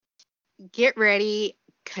get ready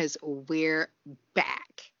because we're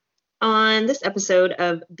back. On this episode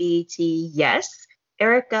of BTS,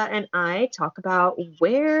 Erica and I talk about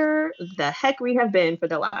where the heck we have been for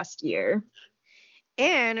the last year.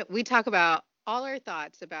 And we talk about all our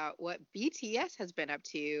thoughts about what BTS has been up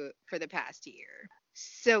to for the past year.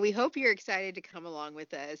 So we hope you're excited to come along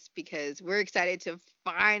with us because we're excited to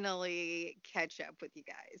finally catch up with you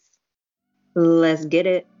guys. Let's get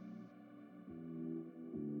it.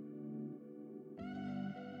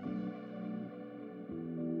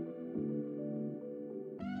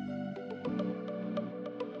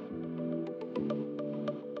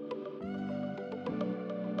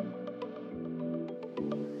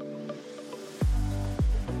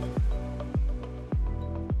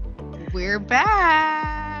 We're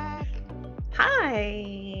back.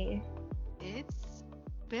 Hi. It's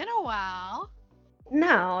been a while.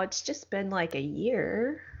 No, it's just been like a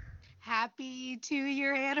year. Happy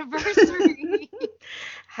 2-year anniversary.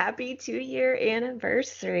 Happy 2-year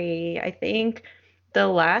anniversary. I think the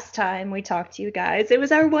last time we talked to you guys, it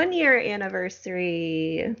was our 1-year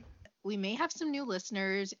anniversary. We may have some new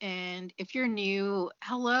listeners, and if you're new,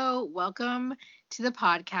 hello, welcome to the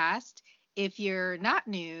podcast. If you're not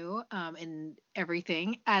new and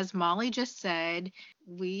everything, as Molly just said,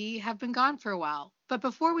 we have been gone for a while. But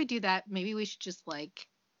before we do that, maybe we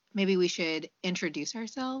should introduce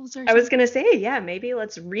ourselves or I was something. going to say, yeah, maybe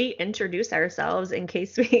let's reintroduce ourselves in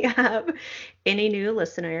case we have any new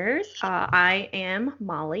listeners. I am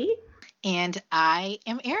Molly. And I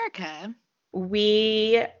am Erica.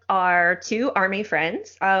 We are two Army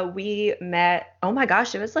friends. We met, oh my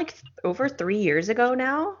gosh, it was like over 3 years ago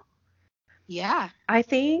now, Yeah, I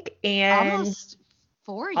think, and almost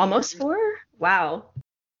 4 almost years. 4. Wow.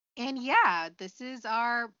 And yeah, this is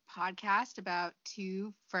our podcast about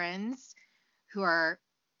two friends who are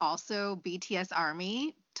also BTS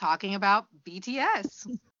Army talking about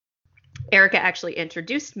BTS. Erica actually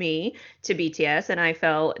introduced me to BTS, and I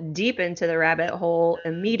fell deep into the rabbit hole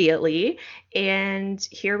immediately. And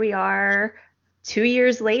here we are 2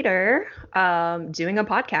 years later, doing a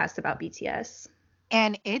podcast about BTS.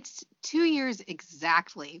 And it's 2 years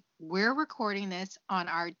exactly. We're recording this on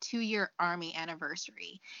our 2-year Army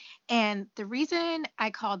anniversary. And the reason I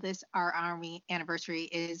call this our Army anniversary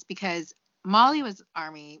is because Molly was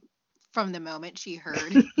Army from the moment she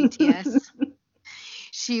heard BTS.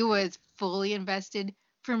 She was fully invested.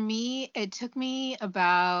 For me, it took me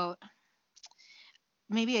about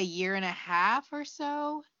maybe a year and a half or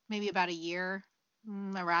so, maybe about a year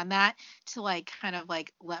around that to like kind of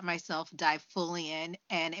like let myself dive fully in.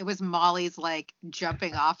 And it was Molly's like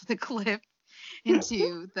jumping off the cliff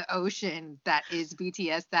into the ocean that is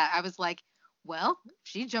BTS that I was like, well, if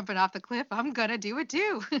she's jumping off the cliff, I'm gonna do it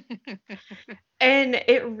too. And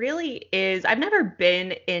it really is. I've never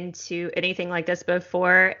been into anything like this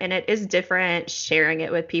before, and it is different sharing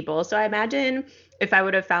it with people. So I imagine if I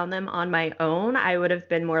would have found them on my own, I would have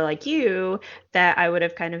been more like you, that I would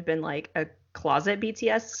have kind of been like a closet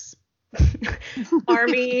BTS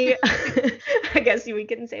army. I guess we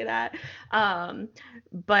can say that.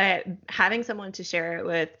 But having someone to share it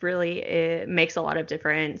with really it makes a lot of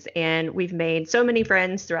difference. And we've made so many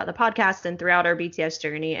friends throughout the podcast and throughout our BTS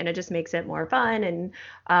journey, and it just makes it more fun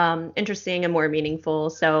and interesting and more meaningful.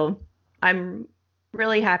 So I'm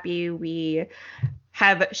really happy we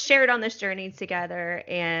have shared on this journey together,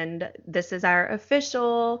 and this is our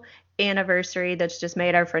official anniversary that's just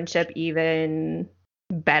made our friendship even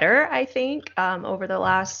better, I think, over the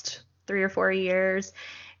last 3 or 4 years.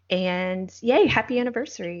 And yay, happy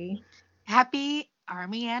anniversary. Happy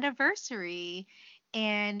Army anniversary.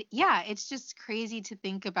 And yeah, it's just crazy to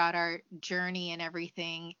think about our journey and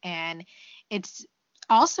everything. And it's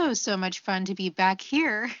also so much fun to be back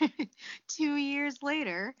here 2 years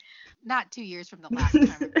later. Not 2 years from the last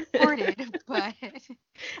time we recorded, but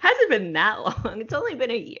Hasn't been that long. It's only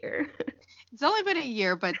been a year. it's only been a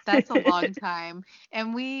year, but that's a long time.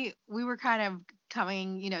 And we were kind of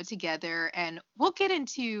coming, together, and we'll get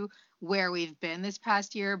into where we've been this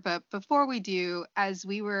past year. But before we do, as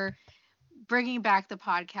we were bringing back the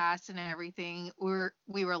podcast and everything,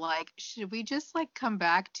 we were like, should we just like come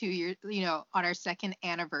back 2 years, on our second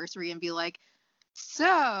anniversary and be like,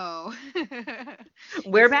 so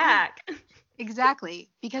We're it's been back. exactly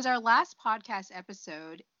because our last podcast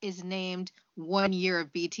episode is named 1 year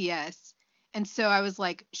of BTS. And so I was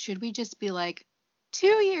like, should we just be like 2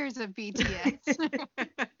 years of BTS?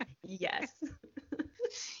 Yes.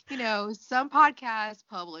 Some podcasts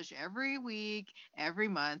publish every week, every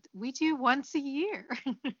month. We do once a year.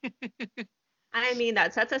 I mean,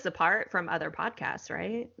 that sets us apart from other podcasts,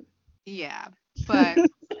 right? Yeah. But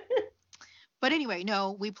But anyway,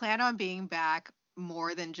 no, we plan on being back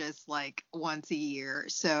more than just like once a year.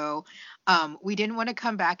 So we didn't want to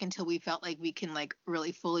come back until we felt like we can like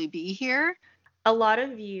really fully be here. A lot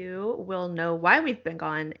of you will know why we've been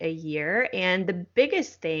gone a year. And the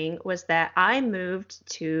biggest thing was that I moved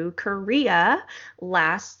to Korea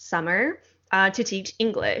last summer to teach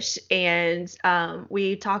English. And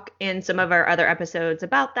we talk in some of our other episodes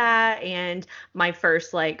about that and my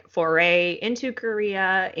first like foray into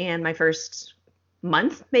Korea and my first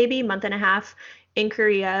month, maybe month and a half in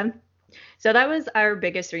Korea. So that was our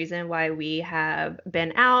biggest reason why we have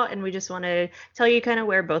been out. And we just want to tell you kind of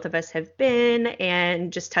where both of us have been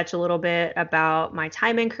and just touch a little bit about my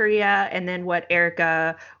time in Korea and then what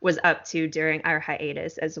Erica was up to during our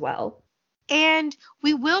hiatus as well. And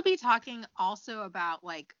we will be talking also about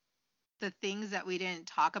like the things that we didn't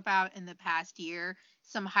talk about in the past year,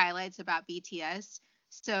 some highlights about BTS.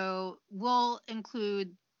 So we'll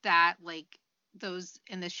include that, like those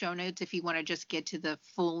in the show notes if you want to just get to the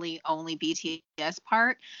fully only BTS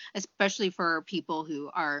part, especially for people who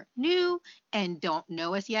are new and don't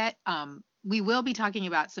know us yet. We will be talking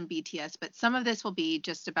about some BTS, but some of this will be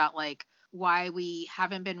just about like why we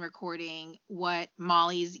haven't been recording, what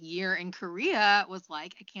Molly's year in Korea was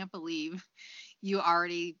like. I can't believe you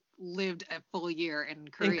already lived a full year in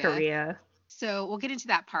Korea. In Korea. So we'll get into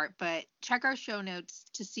that part, but check our show notes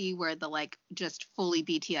to see where the like just fully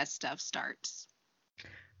BTS stuff starts.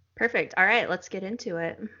 Perfect. All right, let's get into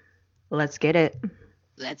it. Let's get it.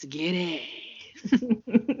 Let's get it.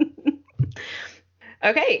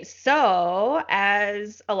 Okay, so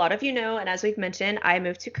as a lot of you know, and as we've mentioned, I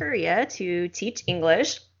moved to Korea to teach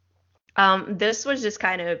English. This was just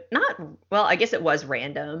kind of not, well, I guess it was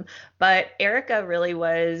random, but Erica really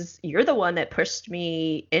was, you're the one that pushed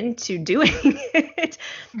me into doing it.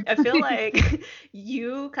 I feel like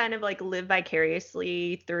you kind of like live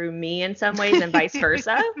vicariously through me in some ways and vice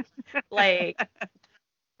versa. Like,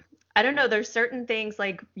 I don't know, there's certain things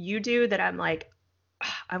like you do that I'm like,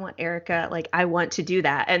 I want Erica, like, I want to do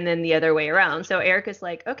that. And then the other way around. So Erica's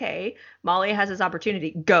like, okay, Molly has this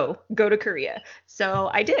opportunity. Go to Korea. So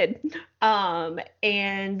I did.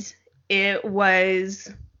 And it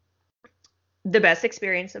was the best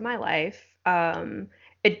experience of my life.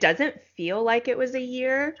 It doesn't feel like it was a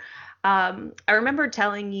year. I remember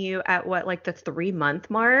telling you at what, like the 3-month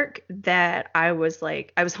mark that I was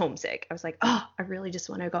homesick. I was like, oh, I really just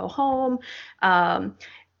want to go home.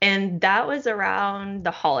 And that was around the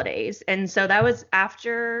holidays. And so that was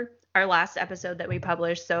after our last episode that we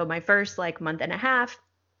published. So my first like month and a half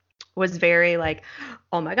was very like,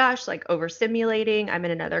 oh my gosh, like overstimulating. I'm in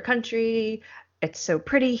another country. It's so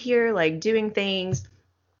pretty here, like doing things.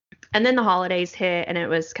 And then the holidays hit and it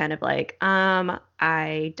was kind of like,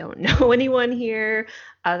 I don't know anyone here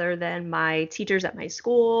other than my teachers at my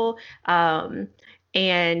school.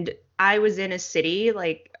 And I was in a city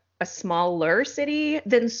like a smaller city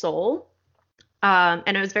than Seoul.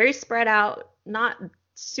 And it was very spread out, not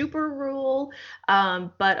super rural,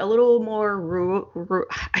 but a little more rural.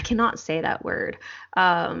 I cannot say that word.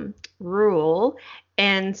 Rural.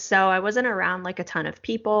 And so I wasn't around like a ton of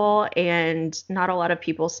people and not a lot of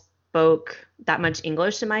people spoke that much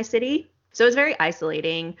English in my city. So it was very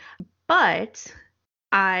isolating, but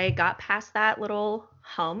I got past that little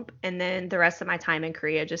hump and then the rest of my time in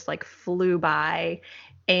Korea just like flew by.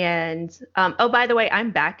 And oh, by the way,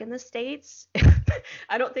 I'm back in the States.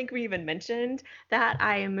 I don't think we even mentioned that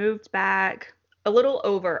I moved back a little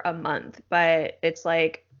over a month, but it's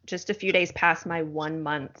like just a few days past my 1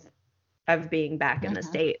 month of being back in the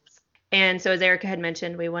States. And so as Erica had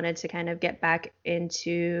mentioned, we wanted to kind of get back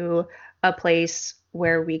into a place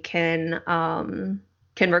where we can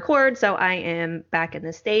record. So I am back in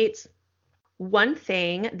the States. One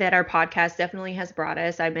thing that our podcast definitely has brought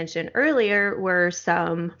us, I mentioned earlier, were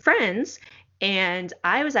some friends. And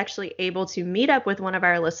I was actually able to meet up with one of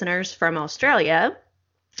our listeners from Australia.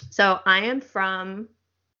 So I am from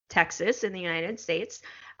Texas in the United States.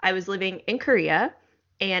 I was living in Korea,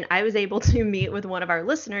 and I was able to meet with one of our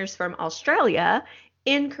listeners from Australia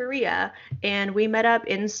in Korea. And we met up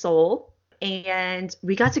in Seoul, and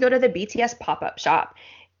we got to go to the BTS pop-up shop.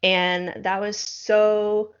 And that was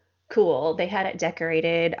so cool. They had it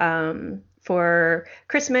decorated for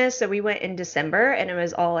Christmas. So we went in December and it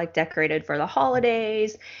was all like decorated for the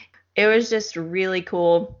holidays. It was just really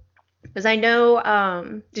cool. Because I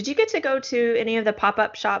know, did you get to go to any of the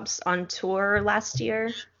pop-up shops on tour last year?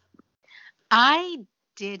 I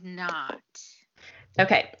did not.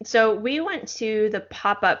 Okay, so we went to the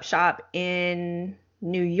pop-up shop in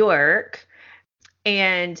New York,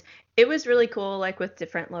 and it was really cool, like with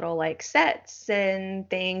different little like sets and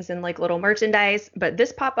things and like little merchandise. But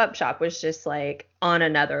this pop-up shop was just like on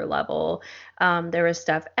another level. There was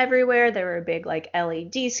stuff everywhere. There were big like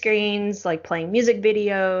LED screens, like playing music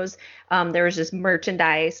videos. There was just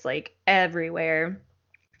merchandise like everywhere.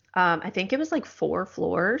 I think it was like 4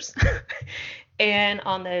 floors. And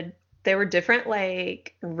there were different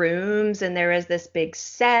like rooms, and there was this big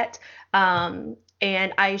set. And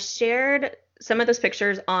I shared some of those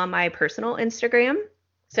pictures on my personal Instagram.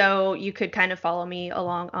 So you could kind of follow me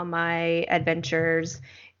along on my adventures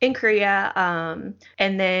in Korea.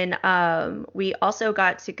 And then we also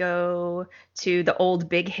got to go to the old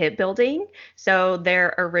Big Hit building. So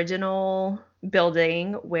their original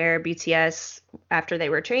building where BTS, after they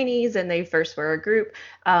were trainees and they first were a group,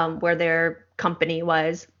 where their company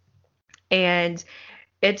was. And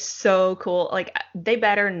it's so cool. Like, they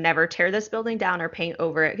better never tear this building down or paint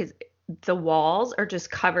over it because the walls are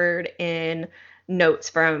just covered in notes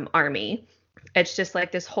from Army. It's just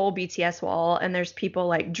like this whole BTS wall, and there's people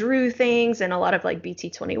like drew things and a lot of like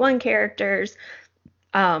BT21 characters.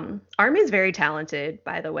 Army's very talented,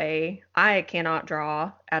 by the way. I cannot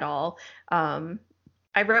draw at all.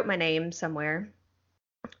 I wrote my name somewhere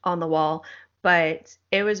on the wall, but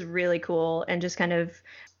it was really cool and just kind of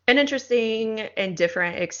an interesting and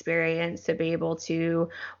different experience to be able to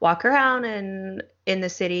walk around and in the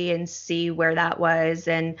city and see where that was,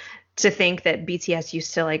 and to think that BTS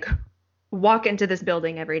used to like walk into this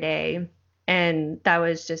building every day. And that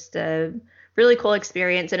was just a really cool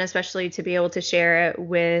experience, and especially to be able to share it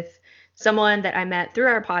with someone that I met through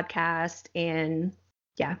our podcast. And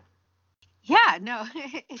yeah. Yeah, no,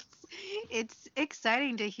 it's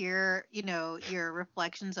exciting to hear, your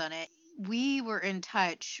reflections on it. We were in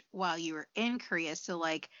touch while you were in Korea, so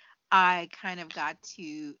like I kind of got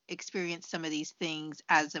to experience some of these things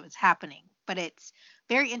as it was happening. But it's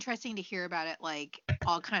very interesting to hear about it like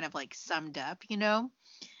all kind of like summed up,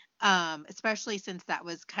 especially since that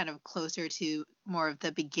was kind of closer to more of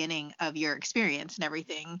the beginning of your experience and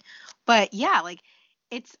everything. But yeah, like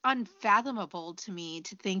it's unfathomable to me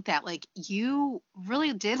to think that like you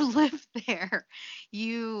really did live there.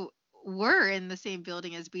 You were in the same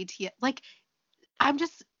building as BTS. Like I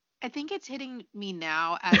think it's hitting me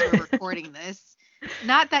now as we're recording this.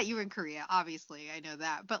 Not that you were in Korea, obviously, I know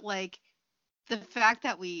that, but like the fact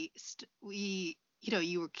that you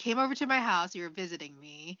came over to my house, you were visiting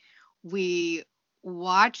me. We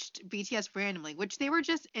watched BTS randomly, which they were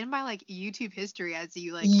just in my like YouTube history as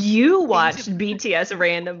you like You came watched to. BTS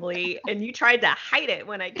randomly and you tried to hide it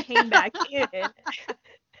when I came back in.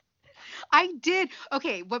 I did.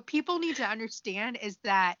 Okay, what people need to understand is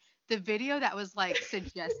that the video that was like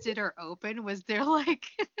suggested or open was their like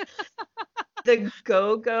The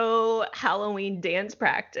go-go Halloween dance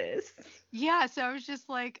practice. yeah, so I was just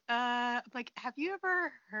like have you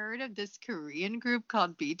ever heard of this Korean group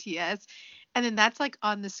called BTS? And then that's like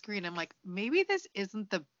on the screen. I'm like, maybe this isn't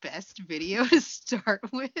the best video to start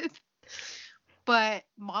with. But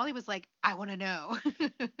Molly was like, I want to know.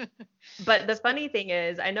 But the funny thing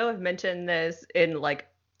is, I know I've mentioned this in like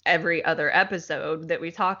every other episode that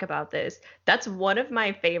we talk about this. That's one of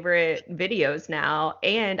my favorite videos now.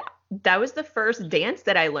 And that was the first dance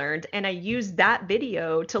that I learned. And I used that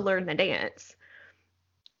video to learn the dance.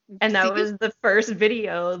 And that See? was the first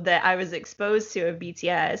video that I was exposed to of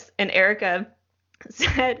BTS. And Erica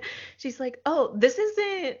said, she's like, oh, this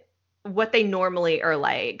isn't what they normally are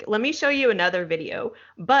like. Let me show you another video.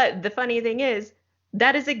 But the funny thing is,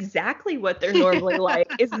 that is exactly what they're normally like,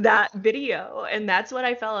 is that video. And that's what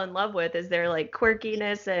I fell in love with, is their like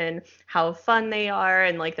quirkiness and how fun they are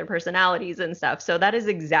and like their personalities and stuff. So that is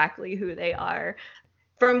exactly who they are.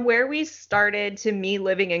 From where we started to me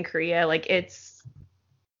living in Korea, like it's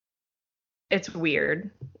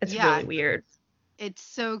weird. It's Yeah, really weird. it's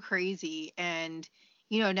so crazy. And,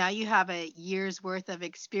 now you have a year's worth of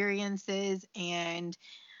experiences. And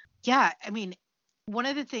yeah, I mean, one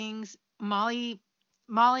of the things Molly,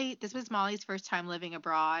 this was Molly's first time living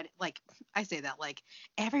abroad. Like, I say that like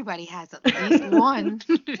everybody has at least one.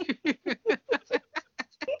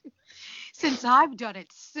 Since I've done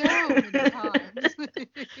it so many times.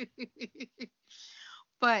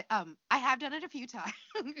 But I have done it a few times.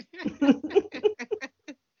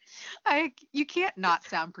 You can't not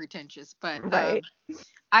sound pretentious, but Right.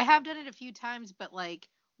 I have done it a few times, but like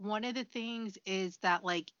one of the things is that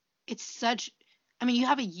like it's such I mean, you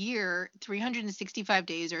have a year, 365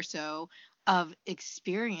 days or so of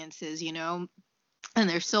experiences, and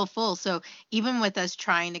they're so full. So even with us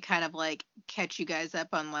trying to kind of like catch you guys up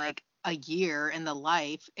on like a year in the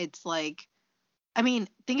life, it's like I mean,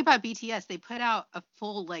 think about BTS. They put out a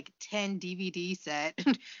full like 10 DVD set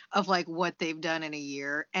of like what they've done in a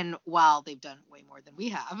year. And while they've done way more than we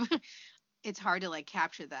have, it's hard to like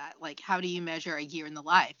capture that. Like, how do you measure a year in the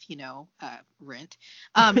life, rent?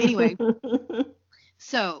 Anyway,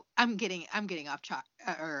 so I'm getting off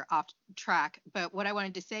track. But what I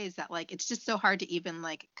wanted to say is that like it's just so hard to even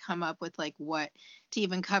like come up with like what to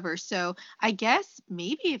even cover. So I guess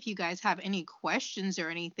maybe if you guys have any questions or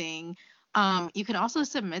anything, you can also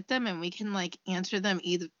submit them and we can like answer them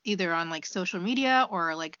either on like social media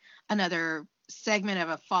or like another segment of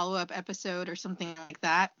a follow-up episode or something like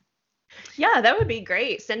that. Yeah, that would be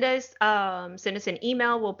great. Send us an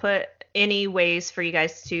email. We'll put any ways for you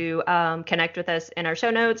guys to connect with us in our show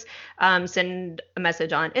notes. Send a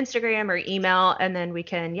message on Instagram or email, and then we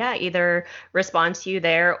can, yeah, either respond to you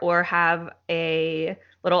there or have a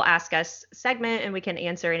little ask us segment and we can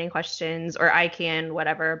answer any questions, or I can,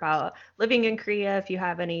 whatever, about living in Korea if you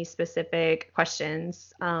have any specific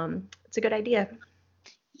questions. It's a good idea.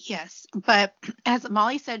 Yes, but as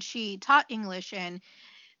Molly said, she taught English, and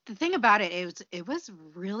the thing about it was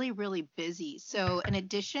really really busy. So in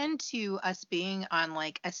addition to us being on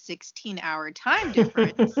like a 16-hour time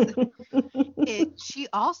difference, it she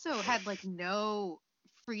also had like no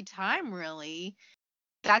free time really.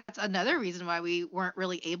 That's another reason why we weren't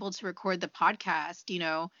really able to record the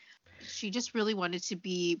podcast. She just really wanted to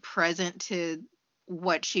be present to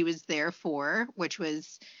what she was there for, which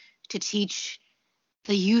was to teach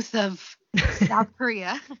the youth of South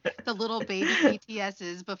Korea, the little baby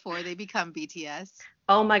BTSs before they become BTS.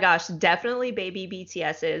 Oh my gosh, definitely baby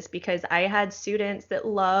BTSs, because I had students that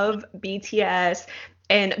love BTS,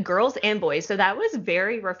 and girls and boys. So that was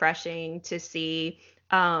very refreshing to see,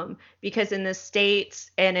 because in the States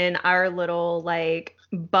and in our little like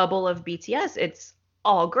bubble of BTS, it's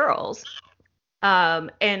all girls.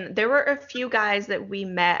 And there were a few guys that we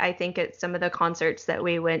met, I think, at some of the concerts that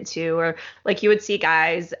we went to, or like you would see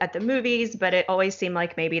guys at the movies, but it always seemed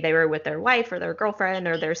like maybe they were with their wife or their girlfriend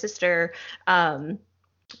or their sister.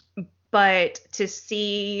 But to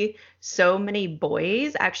see so many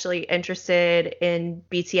boys actually interested in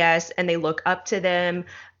BTS and they look up to them.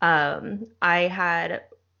 I had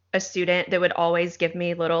a student that would always give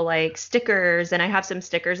me little like stickers, and I have some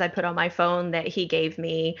stickers I put on my phone that he gave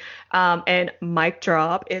me. And Mic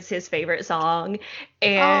Drop is his favorite song.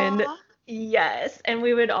 And Aw. yes, and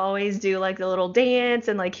we would always do like the little dance,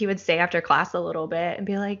 and like he would stay after class a little bit and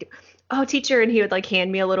be like, "Oh, teacher," and he would like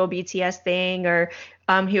hand me a little BTS thing, or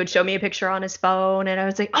he would show me a picture on his phone, and I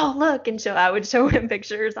was like, "Oh, look," and so I would show him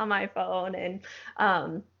pictures on my phone, and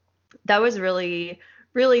um, that was really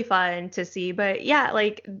really fun to see. But yeah,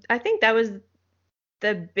 like I think that was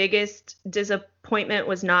the biggest disappointment,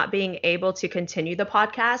 was not being able to continue the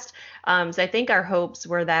podcast. So I think our hopes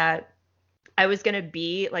were that I was going to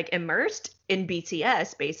be like immersed in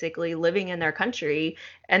BTS, basically living in their country,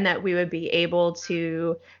 and that we would be able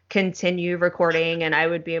to continue recording and I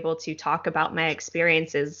would be able to talk about my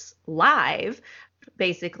experiences live,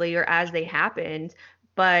 basically, or as they happened.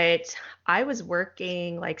 But I was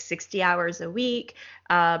working like 60 hours a week.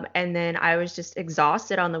 And then I was just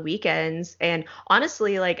exhausted on the weekends. And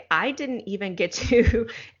honestly, like I didn't even get to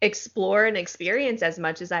explore and experience as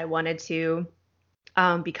much as I wanted to,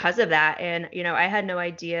 because of that. And, I had no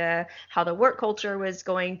idea how the work culture was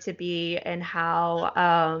going to be and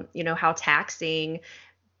how taxing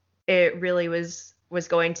it really was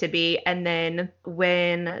going to be. And then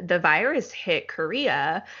when the virus hit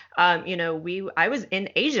Korea, I was in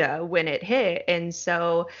Asia when it hit, and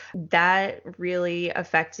so that really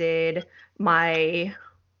affected my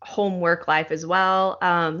home work life as well.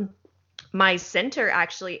 My center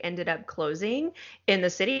actually ended up closing in the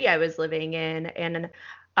city I was living in, and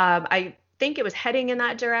I think it was heading in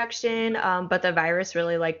that direction, but the virus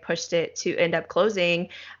really like pushed it to end up closing.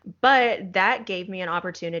 But that gave me an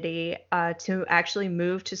opportunity to actually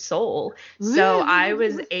move to Seoul. So I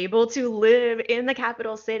was Woo. able to live in the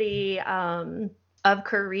capital city of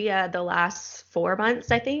Korea the last 4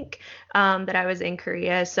 months, I think, that I was in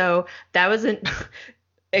Korea. So that was an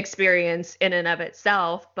experience in and of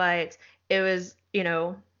itself, but it was,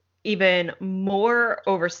 even more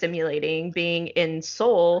overstimulating being in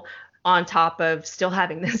Seoul on top of still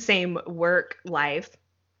having the same work life.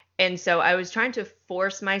 And so I was trying to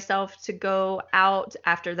force myself to go out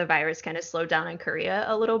after the virus kind of slowed down in Korea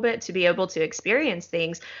a little bit to be able to experience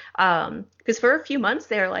things. Because for a few months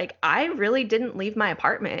there, like I really didn't leave my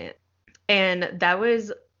apartment. And that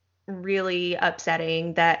was really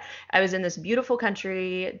upsetting, that I was in this beautiful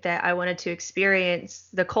country that I wanted to experience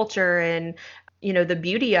the culture and, the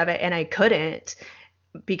beauty of it, and I couldn't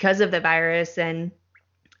because of the virus. And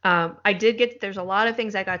There's a lot of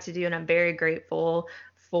things I got to do, and I'm very grateful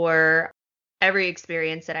for every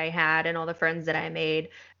experience that I had and all the friends that I made.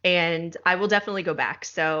 And I will definitely go back.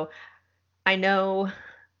 So I know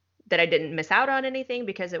that I didn't miss out on anything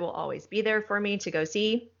because it will always be there for me to go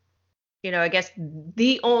see. I guess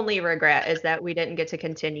the only regret is that we didn't get to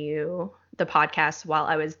continue the podcast while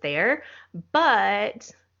I was there.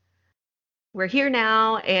 But we're here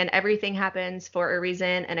now and everything happens for a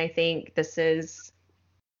reason. And I think this is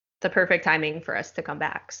the perfect timing for us to come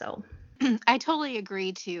back. So I totally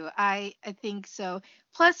agree too. I think so.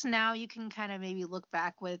 Plus now you can kind of maybe look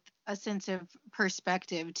back with a sense of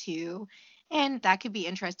perspective too. And that could be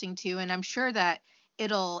interesting too. And I'm sure that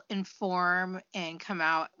it'll inform and come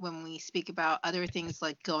out when we speak about other things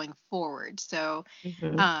like going forward. So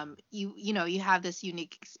mhm. you have this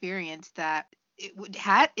unique experience that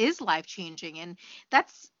is life changing, and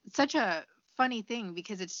that's such a funny thing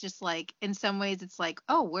because it's just like in some ways it's like,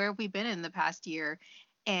 oh, where have we been in the past year?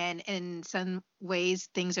 And in some ways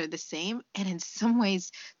things are the same, and in some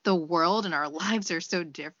ways the world and our lives are so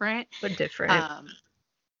different. But different. um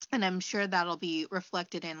and I'm sure that'll be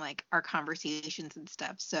reflected in like our conversations and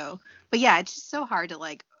stuff. So, but yeah, it's just so hard to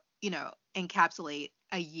like, encapsulate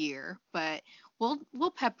a year, but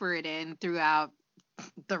we'll pepper it in throughout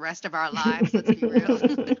the rest of our lives, let's be real.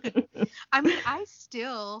 I mean, I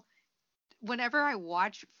still, whenever I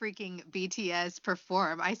watch freaking BTS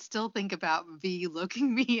perform, I still think about V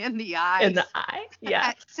looking me in the In the eyes eye? Yeah.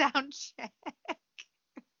 at sound check.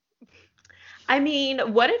 I mean,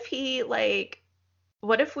 what if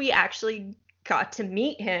we actually got to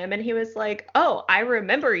meet him and he was like, "Oh, I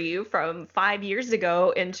remember you from 5 years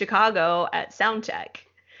ago in Chicago at Soundcheck."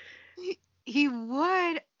 He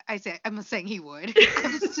would. I'm saying he would.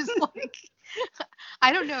 I was just like,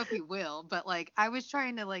 I don't know if he will, but like I was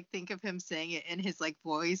trying to like think of him saying it in his like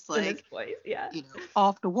voice, In his like, voice, yeah.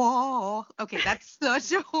 off the wall. Okay, that's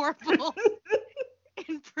such a horrible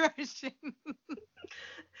impression.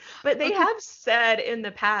 But they Okay. have said in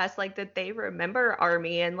the past like that they remember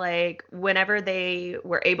Army, and like whenever they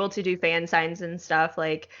were able to do fan signs and stuff,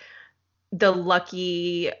 like the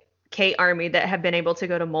lucky K Army that have been able to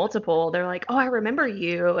go to multiple, they're like, "Oh, I remember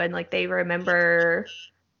you," and like they remember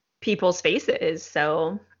people's faces.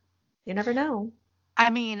 So you never know. I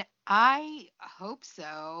mean, I hope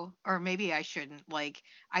so, or maybe I shouldn't. Like,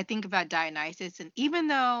 I think about Dionysus, and even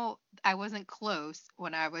though I wasn't close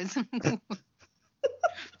when I was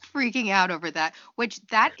freaking out over that, which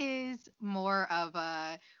that is more of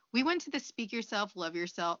a, we went to the Speak Yourself, Love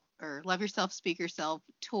Yourself, or Love Yourself, Speak Yourself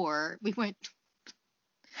tour.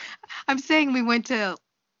 I'm saying we went to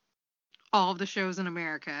all of the shows in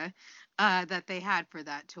America that they had for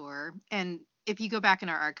that tour. And if you go back in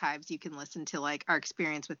our archives, you can listen to like our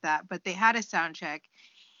experience with that. But they had a sound check,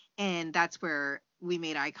 and that's where we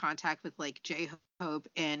made eye contact with like J Hope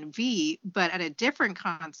and V. But at a different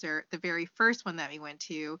concert, the very first one that we went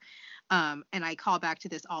to, and I call back to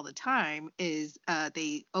this all the time, is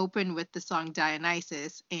they opened with the song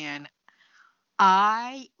Dionysus, and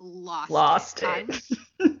I lost it. Lost it.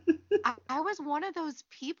 I was one of those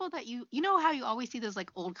people that you know how you always see those like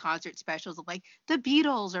old concert specials of like the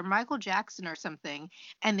Beatles or Michael Jackson or something,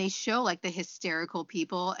 and they show like the hysterical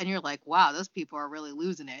people, and you're like, wow, those people are really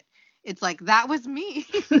losing it. It's like that was me.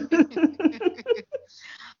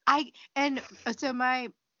 I and so my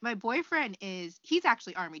boyfriend he's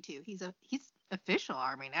actually Army too. He's official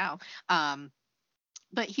Army now.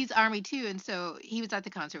 But he's Army too, and so he was at the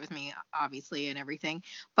concert with me obviously and everything,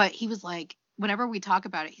 but he was like, whenever we talk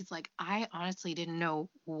about it, he's like, I honestly didn't know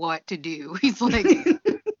what to do. He's like,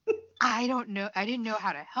 I don't know, I didn't know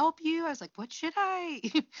how to help you. I was like, what should I?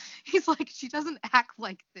 He's like, she doesn't act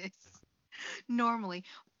like this normally.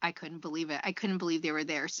 I couldn't believe it. I couldn't believe they were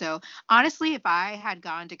there. So honestly, if I had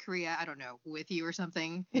gone to Korea, I don't know, with you or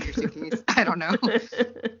something in your suitcase, I don't know,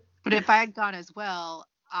 but if I had gone as well,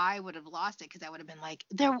 I would have lost it because I would have been like,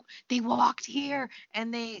 they walked here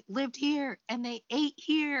and they lived here and they ate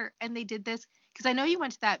here and they did this. Because I know you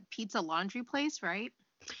went to that pizza laundry place, right?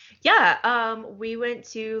 Yeah, we went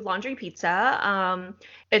to Laundry Pizza.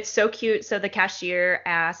 It's so cute. So the cashier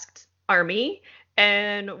asked Army,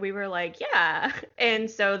 and we were like, yeah.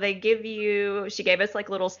 And so she gave us like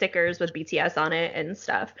little stickers with BTS on it and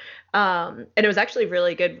stuff. And it was actually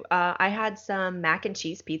really good. I had some mac and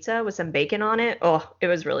cheese pizza with some bacon on it. Oh, it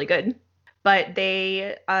was really good. But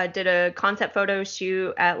they did a concept photo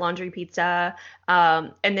shoot at Laundry Pizza.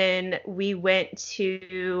 And then we went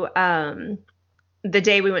to the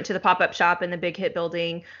day we went to the pop-up shop in the Big Hit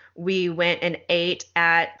building, we went and ate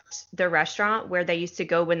at the restaurant where they used to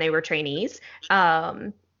go when they were trainees.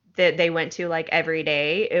 that they went to like every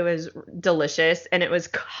day. It was delicious and it was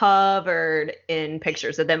covered in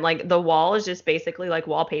pictures of them. Like the wall is just basically like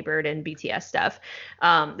wallpapered in BTS stuff.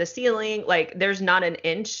 The ceiling, like there's not an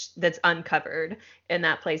inch that's uncovered in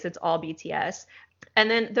that place. It's all BTS. And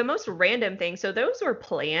then the most random thing, so those were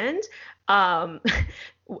planned. Um,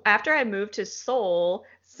 After I moved to Seoul,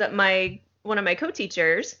 so my one of my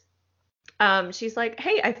co-teachers, she's like,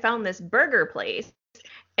 "Hey, I found this burger place,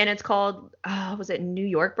 and it's called, was it New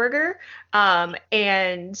York Burger?"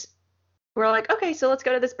 And we're like, "Okay, so let's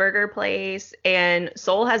go to this burger place." And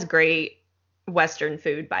Seoul has great Western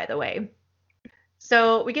food, by the way.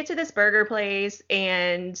 So we get to this burger place,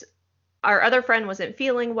 and our other friend wasn't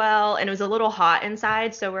feeling well, and it was a little hot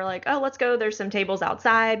inside. So we're like, "Oh, let's go. There's some tables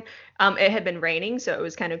outside." It had been raining, so it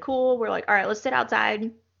was kind of cool. We're like, "All right, let's sit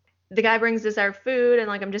outside." The guy brings us our food, and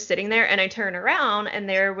like I'm just sitting there, and I turn around and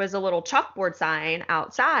there was a little chalkboard sign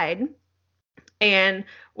outside. And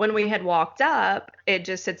when we had walked up, it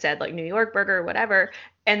just had said like New York Burger or whatever.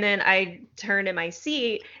 And then I turned in my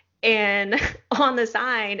seat, and on the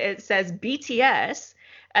sign it says BTS,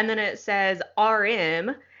 and then it says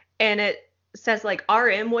RM, and it says like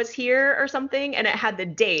RM was here or something, and it had the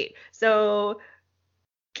date. So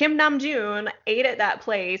Kim Namjoon ate at that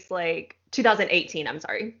place like 2018. I'm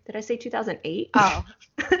sorry. Did I say 2008? Oh.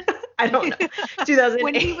 I don't know. When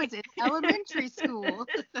 2008. he was in elementary school.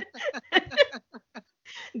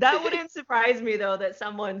 That wouldn't surprise me though that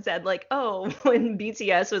someone said like, "Oh, when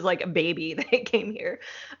BTS was like a baby, they came here."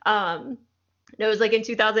 It was like in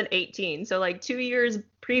 2018, so like 2 years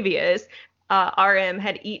previous, RM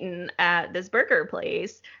had eaten at this burger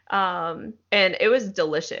place, and it was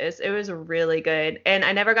delicious. It was really good, and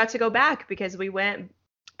I never got to go back because we went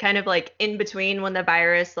kind of like in between when the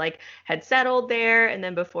virus like had settled there and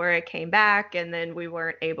then before it came back, and then we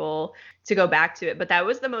weren't able to go back to it. But that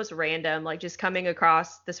was the most random, like just coming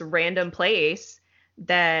across this random place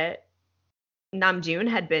that Namjoon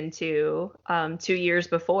had been to 2 years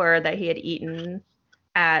before that he had eaten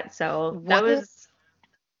at. So that What if, was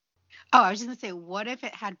oh, I was just gonna say, what if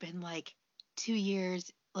it had been like 2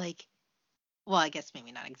 years, like, well, I guess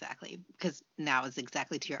maybe not exactly, because now is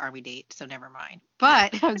exactly to your army date, so never mind.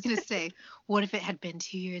 But I was gonna say, what if it had been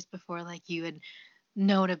 2 years before, like, you had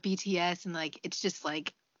known of BTS and like it's just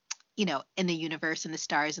like, in the universe and the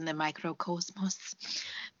stars and the microcosmos.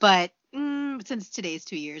 But since today's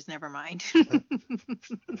 2 years, never mind.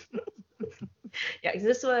 yeah, 'cause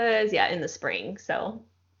this was in the spring. So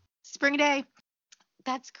Spring day.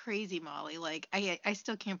 That's crazy, Molly. Like I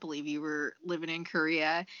still can't believe you were living in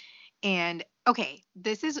Korea. And okay,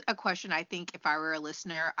 this is a question I think if I were a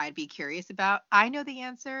listener, I'd be curious about. I know the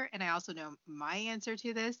answer, and I also know my answer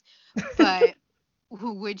to this, but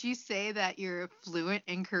would you say that you're fluent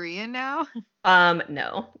in Korean now?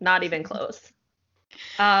 no, not even close.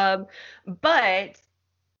 Um, but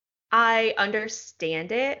I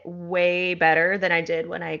understand it way better than I did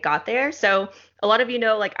when I got there. So a lot of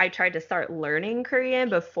like I tried to start learning Korean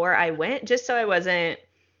before I went, just so I wasn't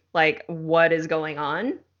like, what is going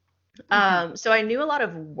on? Mhm. So I knew a lot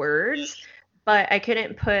of words, but I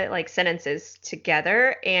couldn't put like sentences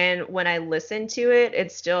together. And when I listened to it,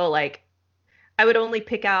 it's still like I would only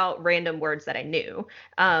pick out random words that I knew.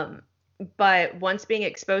 Um, but once being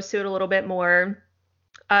exposed to it a little bit more,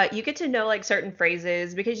 you get to know like certain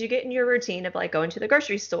phrases because you get in your routine of like going to the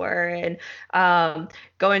grocery store and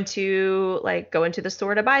going to the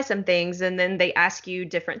store to buy some things, and then they ask you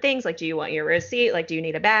different things like, do you want your receipt? Like, do you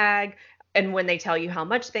need a bag? And when they tell you how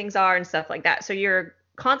much things are and stuff like that, so you're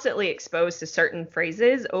constantly exposed to certain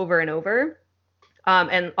phrases over and over.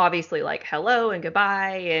 And obviously like hello and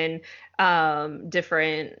goodbye and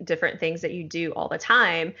different things that you do all the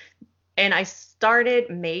time. And I started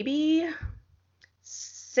maybe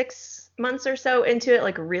 6 months or so into it,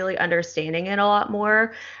 like really understanding it a lot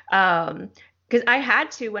more. Because I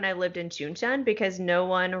had to when I lived in Chuncheon, because no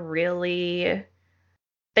one really,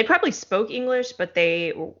 they probably spoke English, but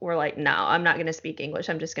they were like, no, I'm not going to speak English.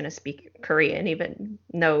 I'm just going to speak Korean, even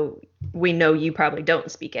though we know you probably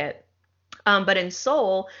don't speak it. But in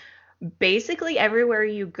Seoul, basically everywhere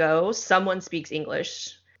you go, someone speaks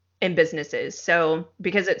English in businesses. So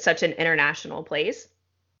because it's such an international place,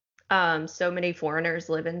 so many foreigners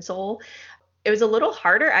live in Seoul. It was a little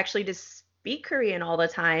harder actually to speak Korean all the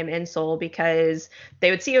time in Seoul because they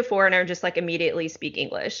would see a foreigner just like immediately speak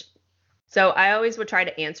English. So I always would try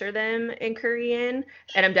to answer them in Korean,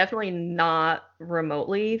 and I'm definitely not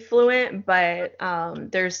remotely fluent, but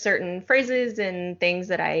there's certain phrases and things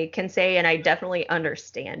that I can say, and I definitely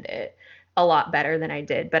understand it a lot better than I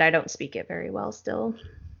did, but I don't speak it very well still.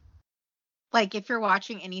 Like if you're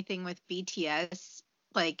watching anything with BTS,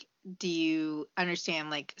 like do you understand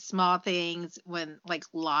like small things when like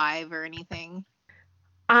live or anything?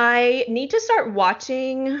 I need to start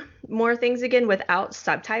watching more things again without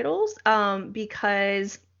subtitles,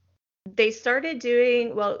 because they started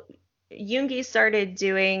doing, well, Yoongi started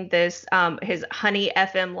doing this, his Honey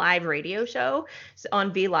FM live radio show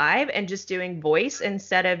on V Live, and just doing voice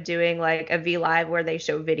instead of doing like a V Live where they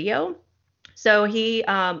show video. So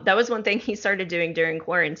that was one thing he started doing during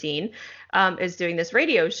quarantine, is doing this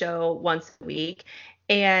radio show once a week.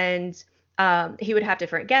 And he would have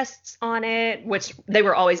different guests on it, which they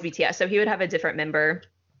were always BTS. So he would have a different member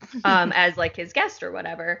as like his guest or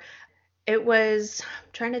whatever. I'm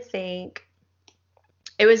trying to think.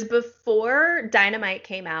 It was before Dynamite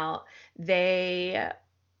came out. They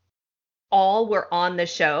all were on the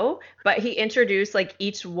show, but he introduced like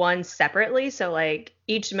each one separately. So like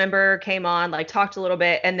each member came on, like talked a little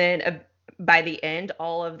bit, and then by the end,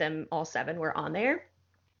 all of them, all seven, were on there,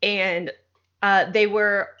 and they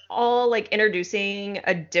were all like introducing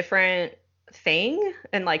a different thing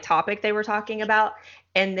and like topic they were talking about,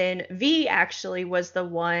 and then V actually was the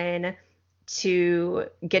one to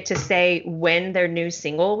get to say when their new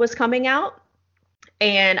single was coming out.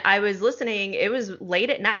 And I was listening, it was late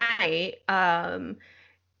at night, and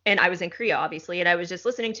I was in Korea, obviously, and I was just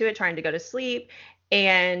listening to it, trying to go to sleep.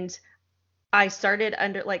 And I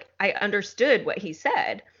understood what he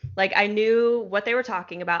said. Like, I knew what they were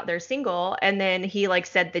talking about, their single. And then he, like,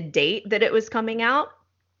 said the date that it was coming out.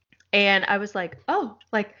 And I was like, oh,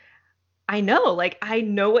 like, I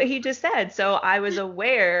know what he just said. So I was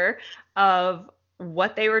aware of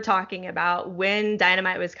what they were talking about when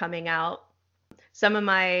Dynamite was coming out. Some of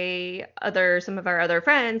our other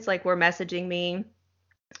friends like were messaging me,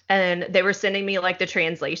 and they were sending me like the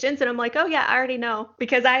translations, and I'm like, oh yeah, I already know,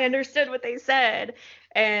 because I understood what they said.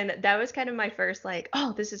 And that was kind of my first like,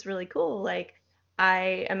 oh, this is really cool. Like,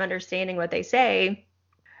 I am understanding what they say.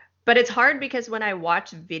 But it's hard because when I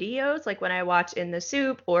watch videos, like when I watch In the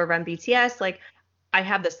Soup or Run BTS, like I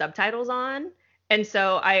have the subtitles on. And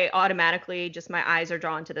so I automatically just, my eyes are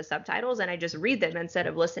drawn to the subtitles and I just read them instead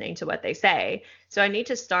of listening to what they say. So I need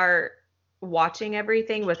to start watching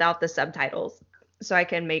everything without the subtitles so I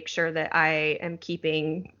can make sure that I am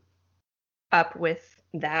keeping up with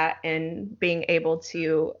that and being able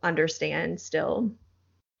to understand still.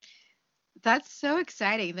 That's so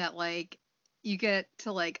exciting that like you get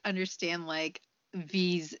to like understand like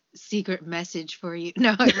V's secret message for you.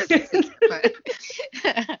 No, it wasn't secret,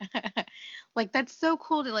 but like that's so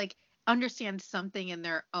cool to like understand something in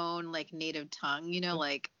their own like native tongue, you know,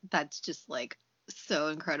 like that's just like so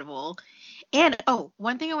incredible. And oh,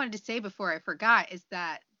 one thing I wanted to say before I forgot is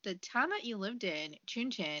that the town that you lived in,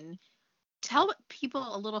 Chuncheon, tell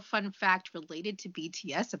people a little fun fact related to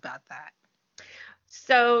BTS about that.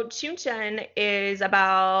 So Chuncheon is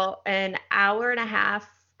about an hour and a half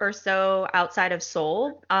or so outside of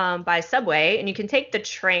Seoul, by subway, and you can take the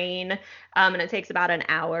train, and it takes about an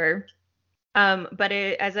hour. But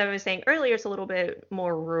as I was saying earlier, it's a little bit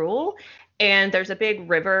more rural, and there's a big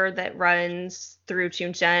river that runs through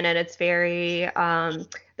Chuncheon, and it's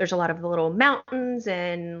there's a lot of little mountains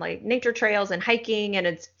and like nature trails and hiking, and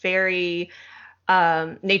it's very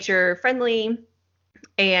nature friendly.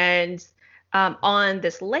 And on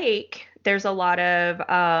this lake, there's a lot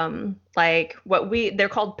of like they're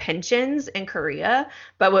called pensions in Korea,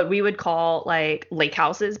 but what we would call like lake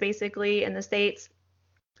houses basically in the States,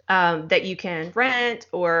 that you can rent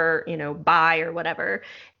or, buy or whatever.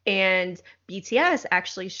 And BTS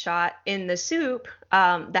actually shot In the Soup.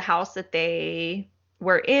 The house that they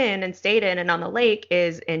were in and stayed in and on the lake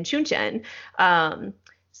is in Chuncheon.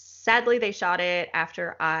 Sadly, they shot it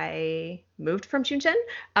after I moved from Chuncheon,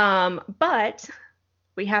 but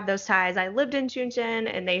we have those ties. I lived in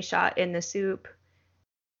Chuncheon and they shot In the Soup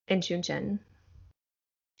in Chuncheon.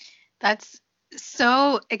 That's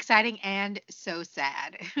so exciting and so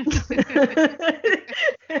sad.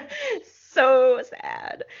 So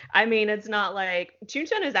sad. I mean, it's not like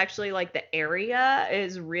Chuncheon is actually like the area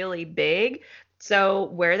is really big. So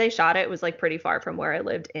where they shot it was like pretty far from where I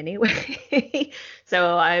lived anyway.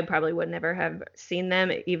 So I probably would never have seen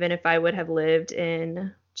them even if I would have lived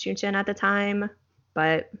in Chuncheon at the time.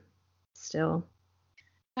 But still.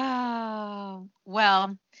 Oh,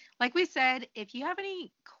 well, like we said, if you have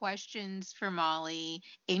any questions for Molly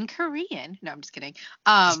in Korean, no, I'm just kidding.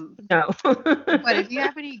 No. But if you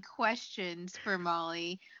have any questions for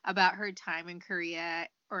Molly about her time in Korea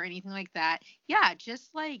or anything like that, yeah,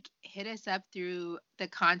 just like hit us up through the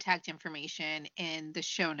contact information in the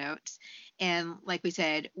show notes. And like we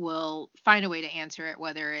said, we'll find a way to answer it,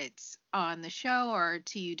 whether it's on the show or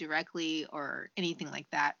to you directly or anything like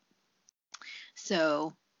that.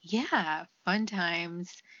 So Yeah, fun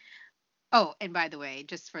times. Oh, and by the way,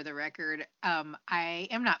 just for the record, I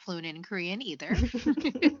am not fluent in Korean either.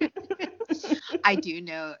 I do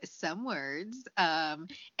know some words. And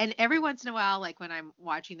every once in a while, like when I'm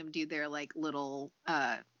watching them do their like little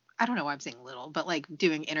I don't know why I'm saying little, but like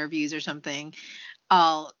doing interviews or something,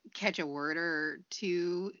 I'll catch a word or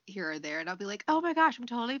two here or there and I'll be like, oh my gosh, I'm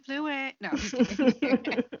totally fluent. No, I'm just kidding.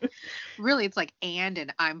 Really, it's like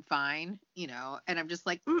and I'm fine, and I'm just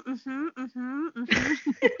like,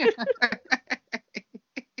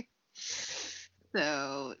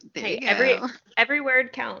 So there you Hey, go. every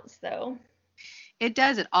word counts though. It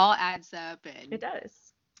does. It all adds up, It and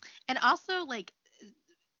does. and also like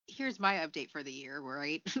here's my update for the year,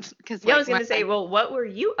 right? Because Yeah, I like was gonna say, well, what were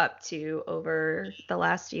you up to over the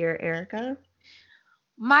last year, Erica?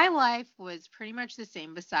 my life was pretty much the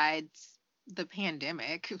same besides the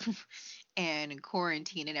pandemic and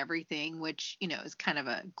quarantine and everything, which is kind of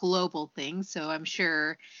a global thing. So I'm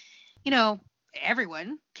sure you know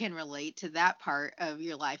everyone can relate to that part of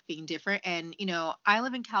your life being different. And I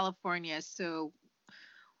live in California, so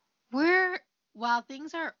we're while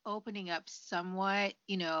things are opening up somewhat,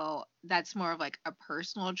 that's more of like a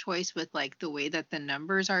personal choice with like the way that the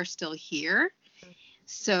numbers are still here.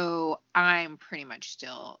 So I'm pretty much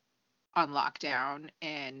still on lockdown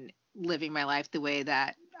and living my life the way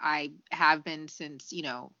that I have been since,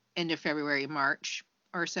 end of February, March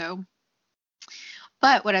or so.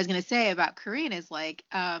 But what I was going to say about Korean is like,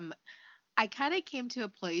 I kind of came to a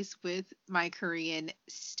place with my Korean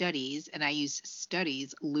studies, and I use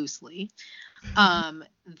studies loosely,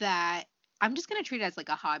 that I'm just going to treat it as like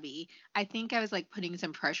a hobby. I think I was like putting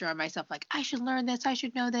some pressure on myself, like, I should learn this, I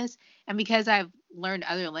should know this. And because I've learned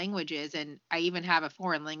other languages and I even have a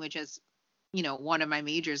foreign language as, one of my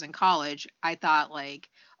majors in college, I thought, like,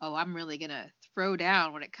 oh, I'm really going to throw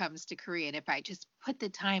down when it comes to Korean if I just put the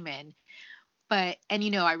time in. But,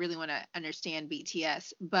 and I really want to understand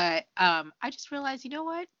BTS. But I just realized, you know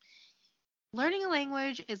what? Learning a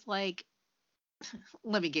language is like,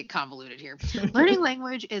 let me get convoluted here. Learning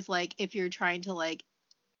language is like if you're trying to like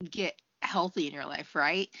get healthy in your life,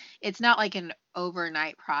 right? It's not like an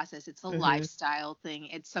overnight process. It's a Hmm. lifestyle thing.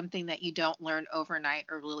 It's something that you don't learn overnight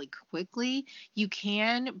or really quickly. You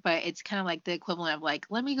can, but it's kind of like the equivalent of like,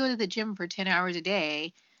 let me go to the gym for 10 hours a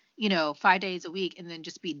day, 5 days a week, and then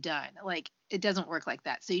just be done. Like, it doesn't work like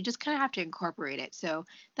that. So you just kind of have to incorporate it. So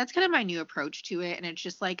that's kind of my new approach to it. And it's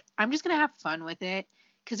just like, I'm just going to have fun with it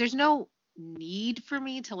because there's no need for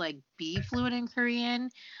me to like be fluent in Korean,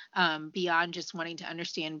 beyond just wanting to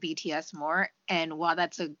understand BTS more. And while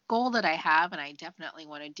that's a goal that I have and I definitely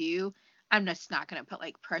want to do, I'm just not going to put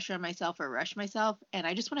like pressure on myself or rush myself. And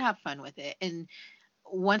I just want to have fun with it. And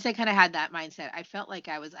once I kind of had that mindset, I felt like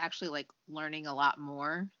I was actually like learning a lot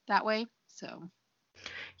more that way. So,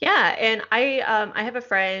 Yeah, and I have a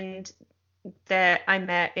friend that I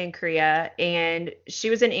met in Korea, and she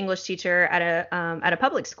was an English teacher at a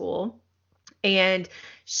public school, and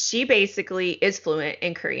she basically is fluent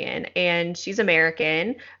in Korean, and she's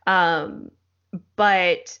American,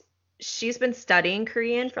 but she's been studying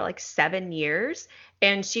Korean for like 7 years,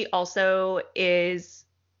 and she also is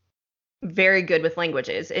very good with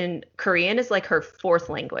languages, and Korean is like her fourth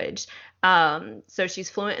language. So she's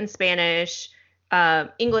fluent in Spanish.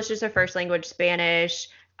 English is her first language, Spanish,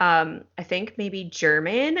 I think maybe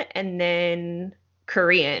German, and then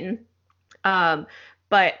Korean. Um,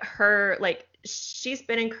 but her, like, she's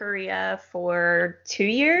been in Korea for 2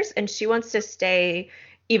 years and she wants to stay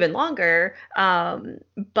even longer.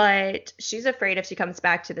 But she's afraid if she comes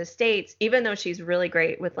back to the States, even though she's really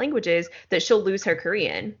great with languages, that she'll lose her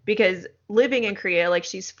Korean because living in Korea, like,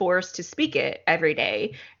 she's forced to speak it every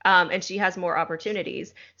day. And she has more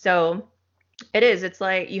opportunities. So it's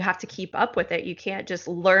like you have to keep up with it. You can't just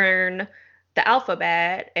learn the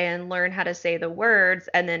alphabet and learn how to say the words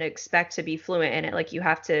and then expect to be fluent in it. Like, you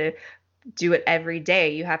have to do it every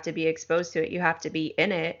day. You have to be exposed to it. You have to be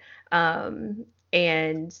in it.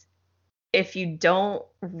 And if you don't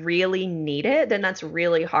really need it, then that's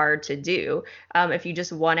really hard to do. If you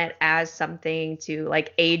just want it as something to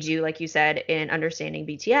like aid you, like you said, in understanding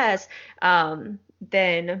BTS,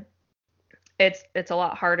 then it's a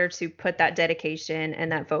lot harder to put that dedication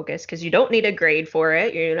and that focus because you don't need a grade for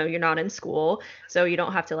it. You're not in school, so you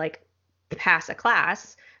don't have to like pass a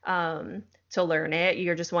class to learn it.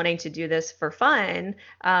 You're just wanting to do this for fun.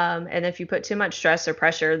 And if you put too much stress or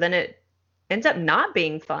pressure, then it ends up not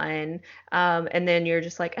being fun. And then you're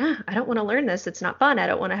just like, I don't want to learn this. It's not fun. I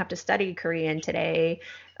don't want to have to study Korean today.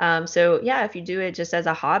 So yeah, if you do it just as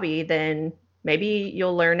a hobby, then maybe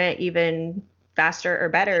you'll learn it even faster or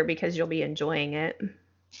better because you'll be enjoying it.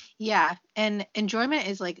 Yeah, and enjoyment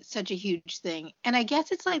is like such a huge thing. And I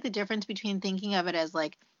guess it's like the difference between thinking of it as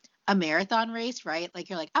like a marathon race, right? Like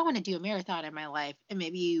you're like, I want to do a marathon in my life. And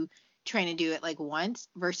maybe you train to do it like once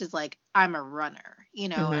versus like I'm a runner,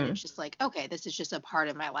 and Hmm. it's just like, okay, this is just a part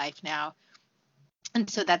of my life now. And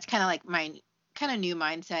so that's kind of like my kind of new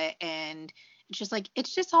mindset. And it's just like,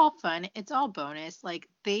 it's just all fun. It's all bonus. Like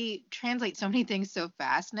they translate so many things so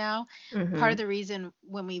fast now. Part Hmm. of the reason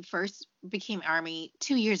when we first became Army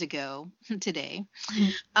 2 years ago today,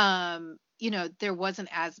 there wasn't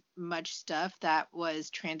as much stuff that was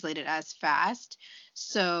translated as fast.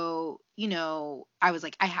 So, I was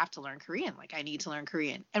like, I have to learn Korean. Like, I need to learn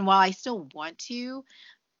Korean. And while I still want to,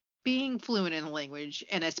 being fluent in a language,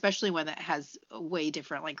 and especially one that has a way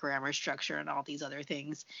different like grammar structure and all these other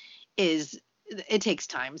things, is it takes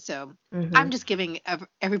time. So Hmm. I'm just giving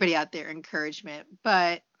everybody out there encouragement.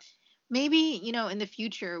 But maybe, in the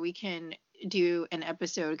future we can do an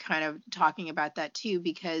episode kind of talking about that too,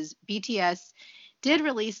 because BTS did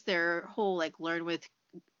release their whole like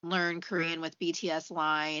learn Korean with BTS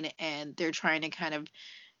line, and they're trying to kind of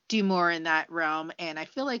do more in that realm. And I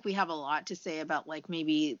feel like we have a lot to say about like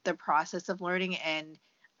maybe the process of learning. And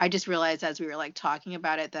I just realized as we were like talking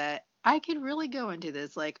about it that I could really go into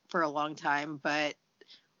this like for a long time, but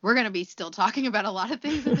we're going to be still talking about a lot of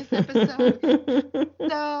things in this episode.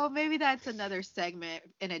 So maybe that's another segment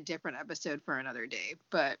in a different episode for another day.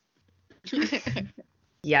 But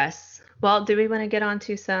Yes. Well, do we want to get on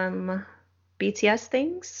to some BTS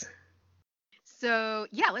things? so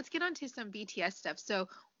yeah, let's get on to some BTS stuff. So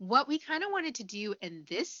what we kind of wanted to do in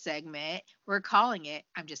this segment, we're calling it,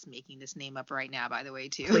 I'm just making this name up right now, by the way,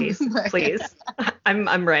 too. Please, please.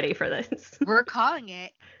 I'm ready for this. We're calling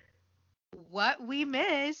it What We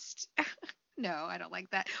Missed. No, I don't like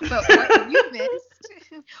that. But what you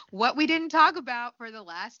missed, what we didn't talk about for the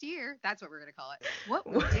last year. That's what we're going to call it. What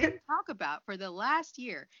we didn't talk about for the last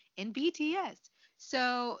year in BTS.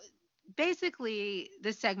 So basically,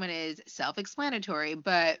 this segment is self explanatory,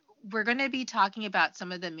 but we're going to be talking about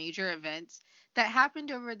some of the major events that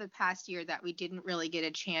happened over the past year that we didn't really get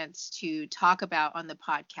a chance to talk about on the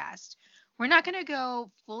podcast. We're not going to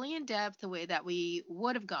go fully in depth the way that we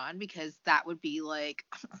would have gone, because that would be like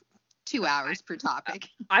 2 hours per topic.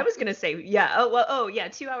 I was gonna say, yeah. Oh, well, oh, yeah,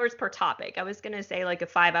 2 hours per topic. I was gonna say like a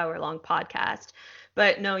 5 hour long podcast,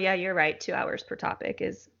 but no, yeah, you're right. 2 hours per topic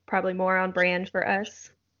is probably more on brand for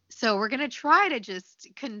us. So we're going to try to just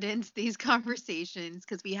condense these conversations,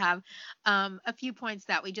 because we have a few points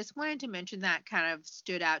that we just wanted to mention that kind of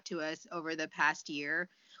stood out to us over the past year.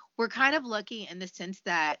 We're kind of lucky in the sense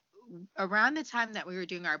that around the time that we were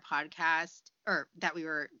doing our podcast, or that we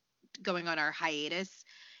were going on our hiatus,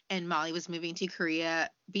 and Molly was moving to Korea,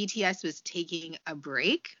 BTS was taking a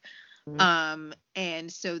break. Mhm.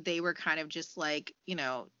 And so they were kind of just like,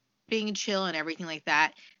 being chill and everything like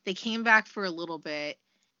that. They came back for a little bit,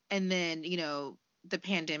 and then, the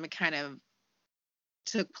pandemic kind of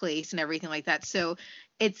took place and everything like that. So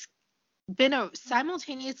it's been a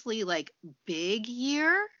simultaneously like big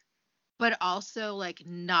year, but also like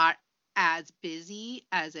not as busy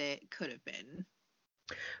as it could have been.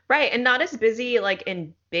 Right, and not as busy like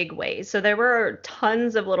in big ways. So there were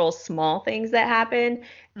tons of little small things that happened,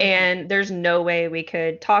 Hmm. and there's no way we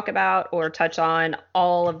could talk about or touch on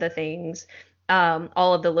all of the things,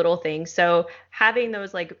 all of the little things. So having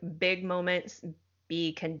those like big moments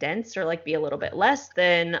be condensed or like be a little bit less,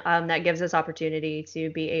 then that gives us opportunity to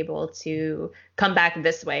be able to come back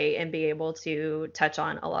this way and be able to touch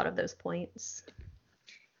on a lot of those points.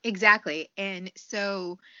 Exactly. And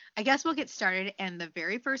so I guess we'll get started. And the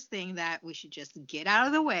very first thing that we should just get out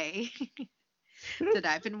of the way that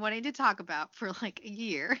I've been wanting to talk about for like a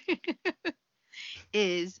year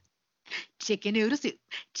is chicken noodle soup,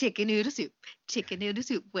 chicken noodle soup, chicken noodle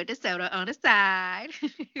soup with a soda on the side.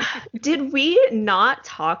 Did we not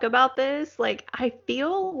talk about this? Like, I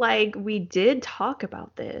feel like we did talk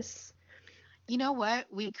about this. You know what?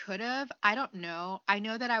 We could have. I don't know. I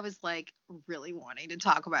know that I was like really wanting to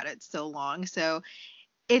talk about it so long. So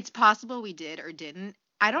it's possible we did or didn't.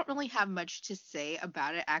 I don't really have much to say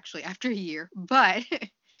about it actually after a year, but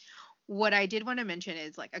what I did want to mention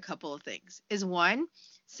is like a couple of things. Is one,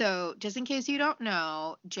 so just in case you don't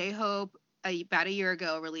know, J Hope about a year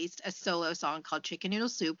ago released a solo song called Chicken Noodle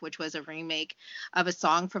Soup, which was a remake of a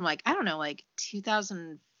song from like, I don't know, like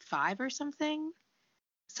 2005 or something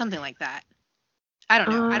like that. I don't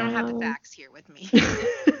know. I don't have the Um, facts here with me.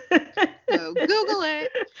 So Google it.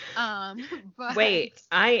 But Wait,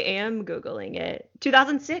 I am Googling it.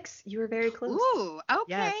 2006. You were very close. ooh,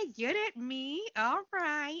 Yes. okay, get it, me. All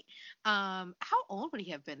right. How old would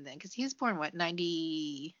he have been then? Because he was born what,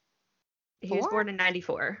 90? He was born in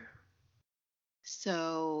 94.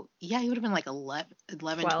 So, yeah, he would have been like 11,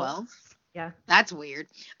 12. 12. Yeah. That's weird.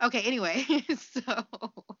 Okay, anyway, so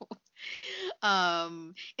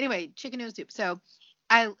anyway, chicken noodle soup. So,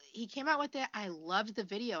 he came out with it. I loved the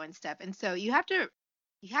video and stuff. And so you have to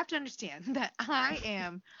understand that I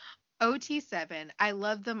am OT7. I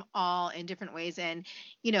love them all in different ways. And,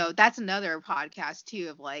 that's another podcast too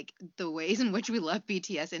of like the ways in which we love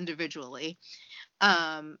BTS individually.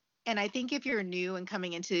 And I think if you're new and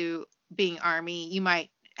coming into being ARMY, you might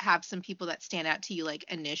have some people that stand out to you like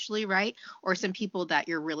initially, right? Or some people that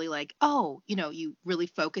you're really like, oh, you really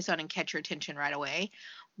focus on and catch your attention right away.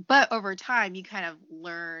 But over time, you kind of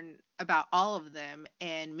learn about all of them,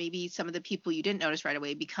 and maybe some of the people you didn't notice right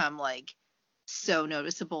away become like so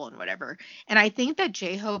noticeable and whatever. And I think that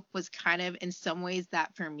J-Hope was kind of in some ways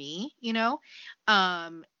that for me,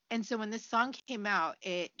 and so when this song came out,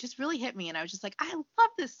 it just really hit me, and I was just like, I love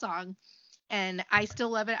this song, and I still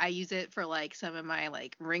love it. I use it for like some of my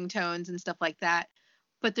like ringtones and stuff like that.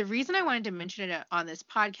 But the reason I wanted to mention it on this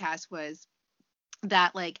podcast was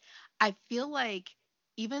that like I feel like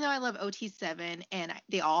even though I love OT7 and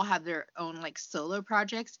they all have their own like solo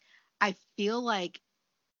projects, I feel like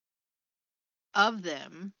of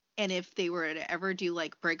them, and if they were to ever do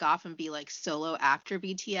like break off and be like solo after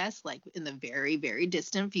BTS, like in the very, very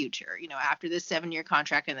distant future, after this 7-year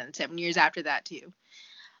contract and then 7 years after that too.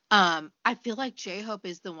 I feel like J-Hope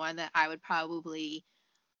is the one that I would probably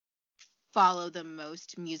follow the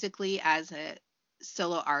most musically as a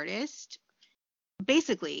solo artist.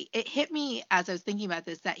 Basically, it hit me as I was thinking about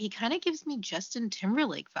this that he kind of gives me Justin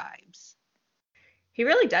Timberlake vibes. He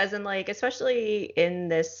really does. And like, especially in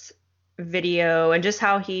this video and just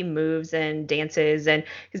how he moves and dances, and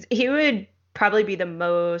 'cause he would probably be the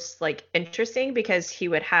most like interesting because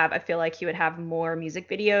I feel like he would have more music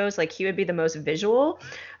videos. Like he would be the most visual.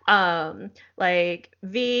 Like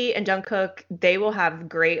V and Jungkook, they will have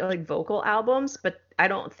great like vocal albums, but I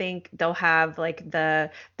don't think they'll have like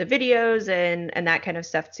the videos and that kind of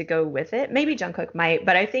stuff to go with it. Maybe Jungkook might,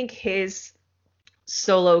 but I think his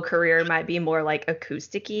solo career might be more like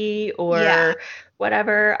acousticy Yeah. or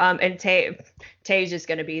whatever. And Tae's just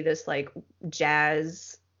gonna be this like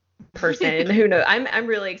jazz person. Who knows? I'm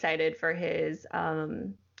really excited for his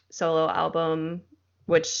solo album,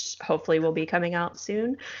 which hopefully will be coming out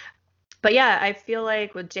soon. But yeah, I feel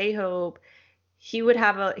like with J-Hope, he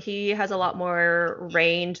has a lot more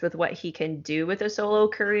range with what he can do with a solo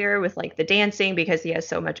career with like the dancing because he has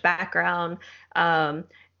so much background. Um,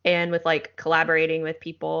 and with like collaborating with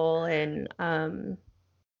people and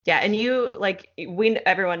yeah, and you like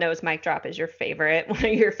everyone knows Mic Drop is your favorite, one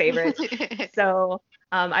of your favorites. So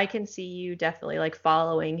I can see you definitely like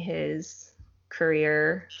following his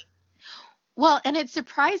career. Well, and it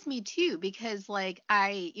surprised me too because like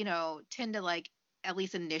I, tend to like at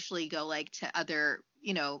least initially go like to other,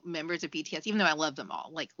 members of BTS, even though I love them all.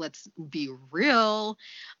 Like, let's be real.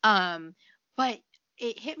 But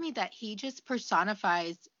it hit me that he just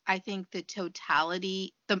personifies, I think, the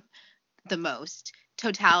most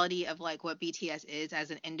totality of like what BTS is as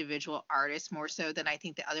an individual artist more so than I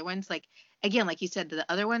think the other ones. Like again, like you said, the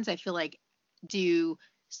other ones I feel like do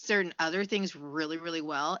certain other things really, really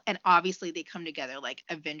well. And obviously they come together like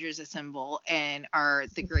Avengers Assemble and are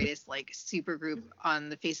the greatest like super group on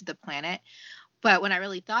the face of the planet. But when I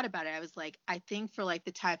really thought about it, I was like, I think for like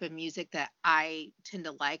the type of music that I tend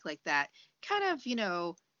to like that kind of,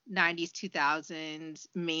 90s, 2000s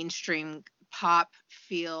mainstream pop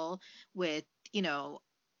feel with, a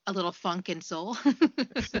little funk and soul.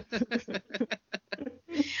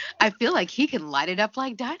 I feel like he can light it up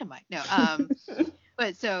like dynamite. No,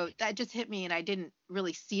 but so that just hit me and I didn't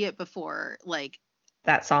really see it before, like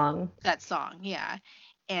that song. Yeah.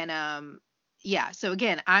 And yeah, so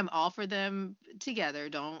again, I'm all for them together.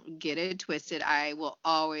 Don't get it twisted. I will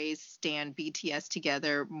always stand BTS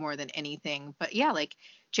together more than anything. But yeah, like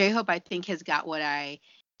J-Hope I think has got what I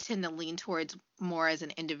tend to lean towards more as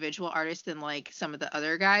an individual artist than like some of the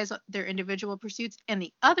other guys, their individual pursuits. And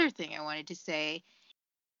the other thing I wanted to say,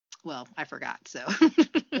 well, I forgot. So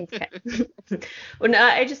Okay. Well, no,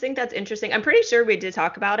 I just think that's interesting. I'm pretty sure we did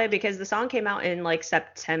talk about it because the song came out in like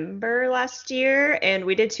September last year and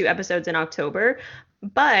we did 2 episodes in October.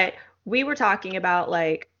 But we were talking about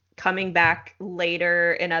like coming back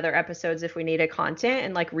later in other episodes if we needed content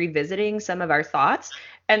and like revisiting some of our thoughts.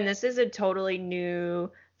 And this is a totally new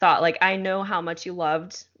thought. Like I know how much you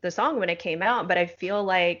loved the song when it came out, but I feel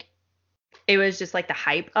like it was just like the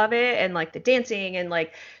hype of it and like the dancing and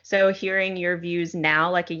like so hearing your views now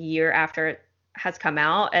like a year after it has come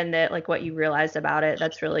out and that like what you realized about it,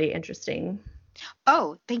 that's really interesting.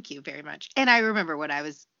 Oh, thank you very much. And I remember what I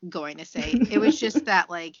was going to say. It was just that,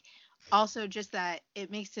 like, also just that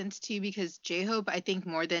it makes sense too because J-Hope, I think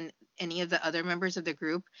more than any of the other members of the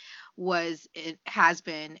group, it has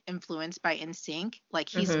been influenced by NSYNC. Like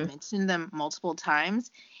he's Hmm. mentioned them multiple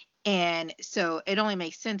times. And so it only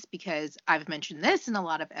makes sense because I've mentioned this in a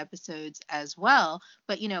lot of episodes as well.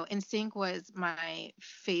 But NSYNC was my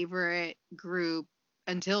favorite group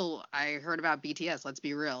until I heard about BTS, let's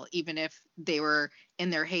be real. Even if they were in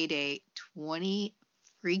their heyday 20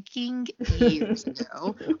 freaking years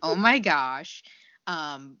ago. Oh my gosh.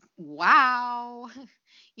 Wow.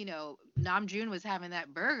 Namjoon was having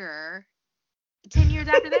that burger 10 years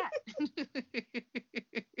after that.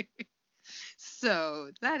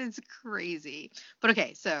 So that is crazy. But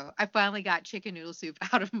okay, so I finally got chicken noodle soup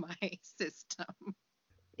out of my system.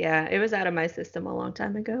 Yeah, it was out of my system a long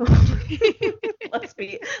time ago.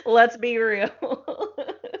 let's be real.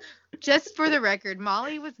 Just for the record,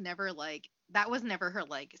 Molly was never like that was never her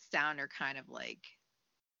like sound or kind of like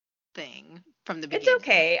thing from the It's beginning.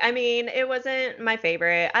 okay. I mean, it wasn't my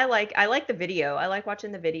favorite. I like the video. I like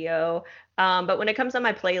watching the video. But when it comes on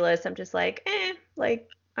my playlist, I'm just like, like,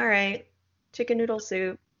 all right, chicken noodle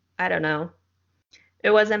soup. I don't know.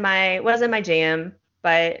 It wasn't my jam,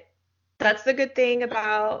 but that's the good thing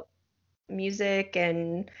about music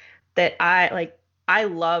and that I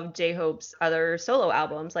love J-Hope's other solo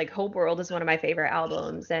albums. Like Hope World is one of my favorite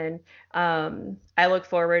albums, and I look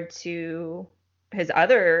forward to his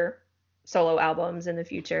other solo albums in the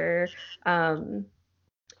future. Um,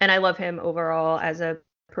 and I love him overall as a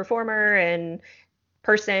performer and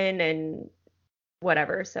person and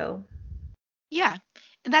whatever. So, Yeah.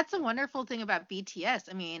 And that's the wonderful thing about BTS.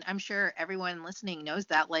 I mean, I'm sure everyone listening knows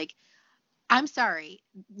that. Like, I'm sorry,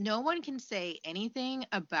 no one can say anything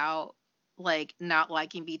about like not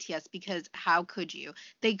liking BTS because how could you?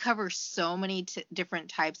 They cover so many different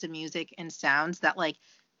types of music and sounds that like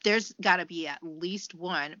there's got to be at least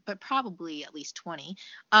one, but probably at least 20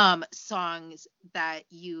 songs that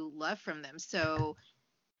you love from them. So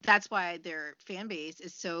that's why their fan base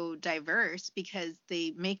is so diverse because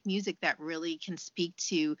they make music that really can speak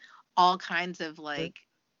to all kinds of like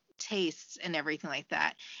tastes and everything like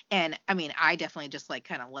that. And I mean, I definitely just like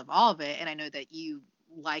kind of love all of it. And I know that you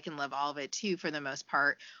like and love all of it too for the most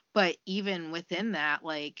part. But even within that,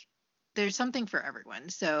 like, there's something for everyone.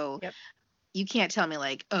 So yep. you can't tell me,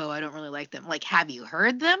 like, oh, I don't really like them. Like, have you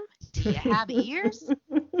heard them? Do you have ears?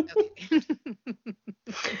 Okay.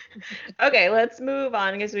 Okay, let's move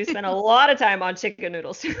on because we spent a lot of time on chicken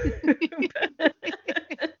noodle soup.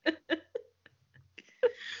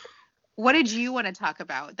 What did you want to talk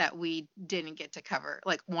about that we didn't get to cover?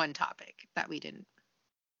 Like, one topic that we didn't.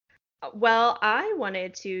 Well, I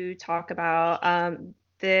wanted to talk about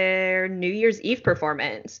their New Year's Eve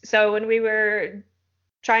performance. So when we were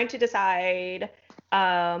trying to decide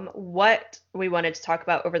what we wanted to talk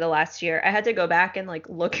about over the last year, I had to go back and like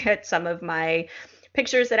look at some of my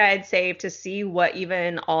pictures that I had saved to see what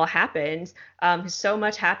even all happened. So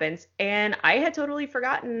much happens, and I had totally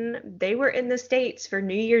forgotten they were in the States for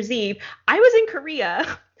New Year's Eve. I was in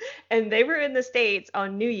Korea, and they were in the States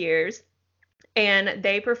on New Year's, and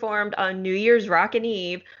they performed on New Year's Rockin'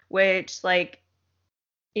 Eve, which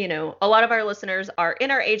a lot of our listeners are in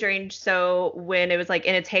our age range. So when it was like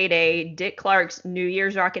in its heyday, Dick Clark's New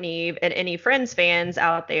Year's Rockin' Eve, and any Friends fans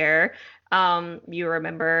out there, you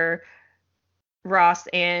remember Ross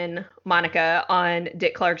and Monica on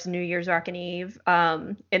Dick Clark's New Year's Rockin' Eve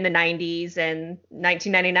in the 90s and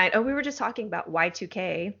 1999. Oh, we were just talking about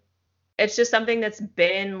Y2K. It's just something that's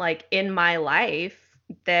been like in my life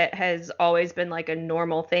that has always been like a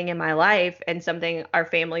normal thing in my life and something our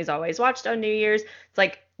family's always watched on New Year's. It's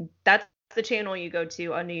like that's the channel you go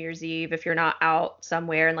to on New Year's Eve if you're not out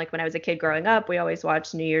somewhere. And like when I was a kid growing up, we always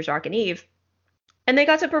watched New Year's Rockin' Eve. And they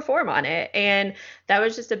got to perform on it. And that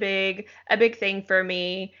was just a big thing for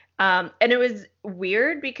me. And it was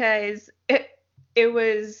weird because it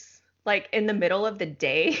was like in the middle of the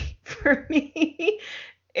day for me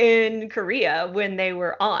in Korea when they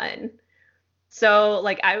were on. So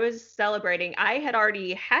like I was celebrating. I had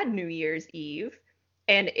already had New Year's Eve,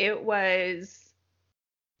 and it was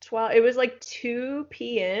like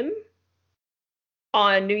 2 p.m.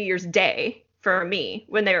 on New Year's Day for me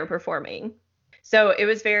when they were performing. So it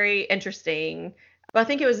was very interesting. Well, I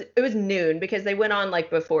think it was noon because they went on like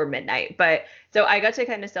before midnight. But so I got to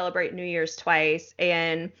kind of celebrate New Year's twice,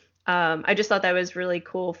 and I just thought that was really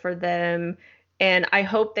cool for them. And I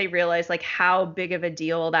hope they realize like how big of a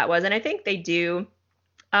deal that was. And I think they do.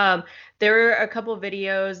 Um, there were a couple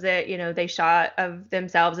videos that they shot of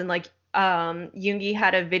themselves, and like Yoongi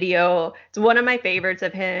had a video. It's one of my favorites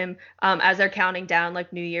of him, as they're counting down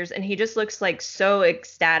like New Year's, and he just looks like so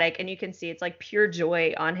ecstatic, and you can see it's like pure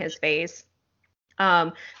joy on his face.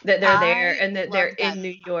 Um, that they're there I and that they're loved that. in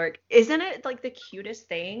New York. Isn't it like the cutest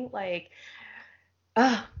thing? Like,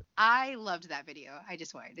 uh, I loved that video. I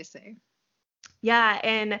just wanted to say. yeah,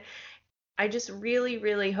 and I just really,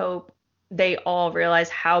 really hope they all realize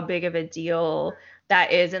how big of a deal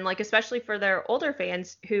that is. And like, especially for their older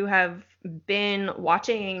fans who have been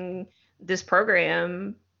watching this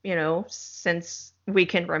program, since we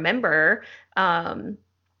can remember.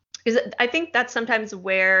 Because I think that's sometimes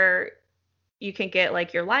where you can get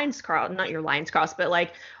like your lines crossed, not your lines crossed, but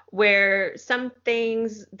like where some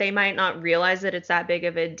things they might not realize that it's that big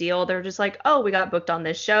of a deal. They're just like, oh, we got booked on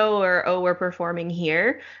this show, or oh, we're performing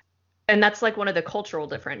here. And that's like one of the cultural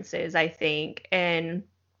differences, I think. And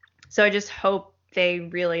so I just hope they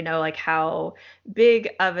really know like how big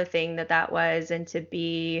of a thing that was, and to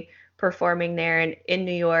be performing there and in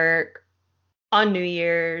New York on New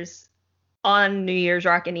Year's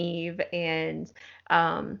Rockin' Eve. And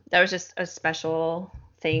that was just a special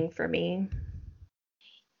thing for me.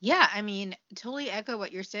 Yeah, I mean, totally echo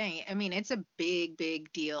what you're saying. I mean, it's a big,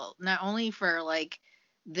 big deal, not only for like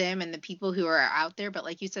them and the people who are out there, but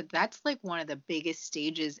like you said, that's like one of the biggest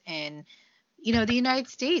stages in, the United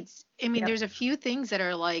States. I mean, Yep. there's a few things that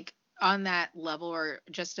are like on that level or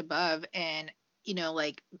just above. And,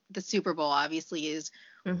 like the Super Bowl obviously is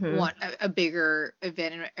Hmm. one a bigger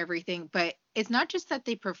event and everything, but it's not just that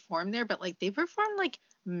they perform there, but like they perform like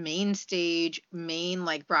main stage, main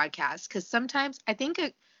like broadcast. Because sometimes I think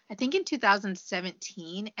in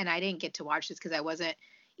 2017, and I didn't get to watch this because I wasn't,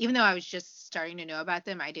 even though I was just starting to know about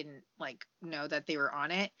them, I didn't like know that they were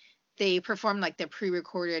on it. They performed like the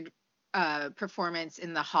pre-recorded performance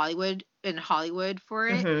in Hollywood for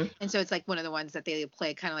it. Hmm. And so it's like one of the ones that they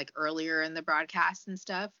play kind of like earlier in the broadcast and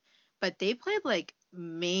stuff. But they played like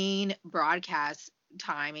main broadcast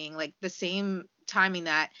timing, like the same timing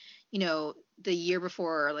that, the year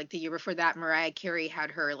before, or like the year before that, Mariah Carey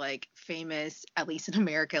had her like famous, at least in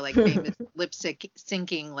America, like famous lip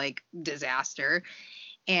syncing like disaster.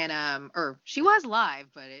 And or she was live,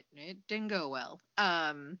 but it didn't go well.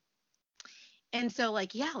 And so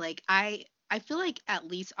like yeah, like I feel like at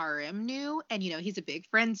least RM knew, and he's a big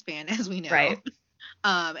Friends fan as we know. Right.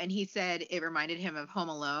 And he said it reminded him of Home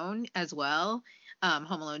Alone as well,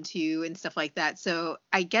 Home Alone 2 and stuff like that. So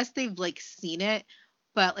I guess they've like seen it,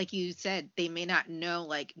 but like you said, they may not know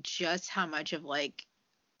like just how much of like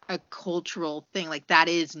a cultural thing like that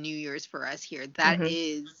is New Year's for us here. That Hmm.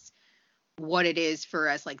 is what it is for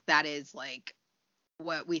us. Like that is like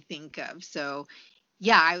what we think of. So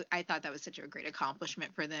yeah, I thought that was such a great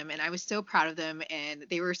accomplishment for them. And I was so proud of them. And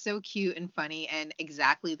they were so cute and funny and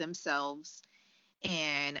exactly themselves.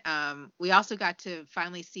 And we also got to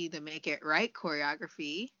finally see the Make It Right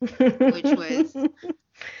choreography, which was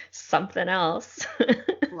Something else.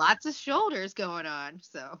 lots of shoulders going on.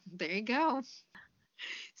 So there you go.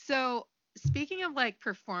 So speaking of like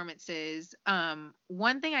performances,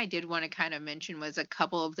 one thing I did want to kind of mention was a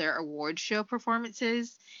couple of their award show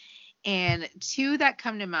performances. And two that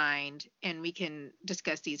come to mind, and we can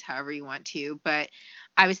discuss these however you want to, but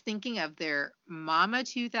I was thinking of their Mama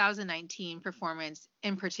 2019 performance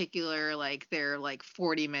in particular, like their like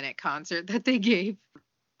 40-minute concert that they gave.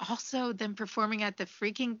 Also, them performing at the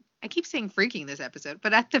freaking, I keep saying freaking this episode,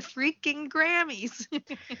 but at the freaking Grammys.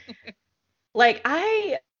 Like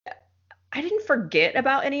I didn't forget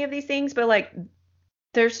about any of these things, but like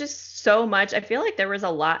there's just so much. I feel like there was a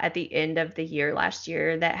lot at the end of the year last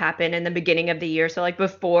year that happened in the beginning of the year. So like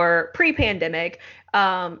before pre-pandemic,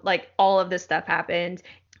 like all of this stuff happened.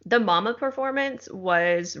 The Mama performance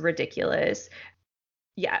was ridiculous.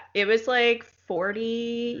 Yeah, it was like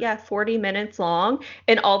 40 minutes long,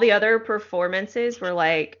 and all the other performances were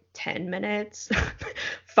like 10 minutes,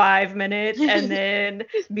 5 minutes, and then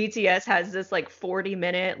BTS has this like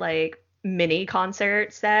 40-minute like mini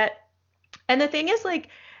concert set. And the thing is, like,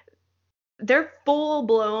 they're full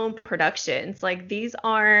blown productions. Like, these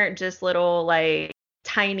aren't just little, like,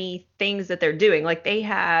 tiny things that they're doing. Like, they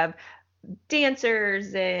have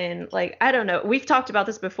dancers and, like, I don't know. We've talked about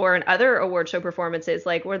this before in other award show performances,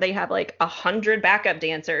 like, where they have, like, 100 backup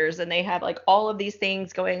dancers and they have, like, all of these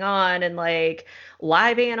things going on and, like,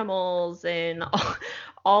 live animals and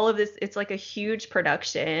all of this. It's like a huge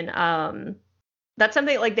production. That's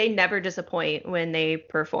something like they never disappoint when they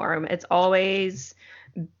perform. It's always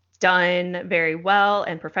done very well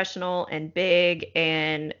and professional and big,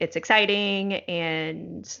 and it's exciting.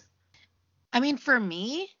 And I mean, for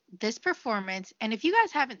me, this performance, and if you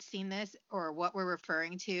guys haven't seen this or what we're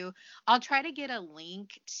referring to, I'll try to get a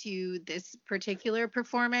link to this particular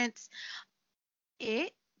performance.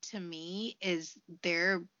 It, to me, is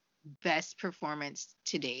their best performance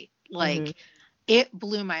to date. Mm-hmm. Like, it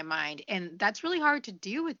blew my mind. And that's really hard to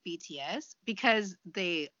do with BTS because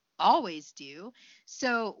they always do.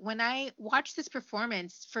 So when I watch this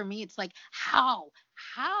performance, for me, it's like, how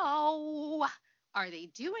are they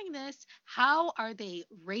doing this? How are they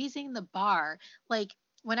raising the bar? Like,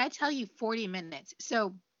 when I tell you 40 minutes,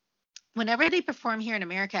 so whenever they perform here in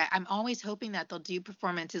America, I'm always hoping that they'll do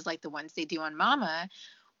performances like the ones they do on Mama,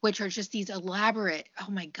 which are just these elaborate,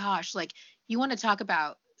 oh my gosh, like, you want to talk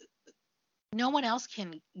about, no one else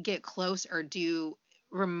can get close or do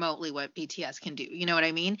remotely what BTS can do. You know what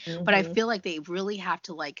I mean? But I Mm-hmm. feel like they really have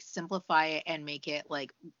to like simplify it and make it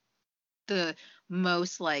like the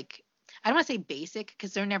most like, I don't want to say basic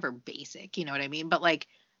because they're never basic, you know what I mean? But like,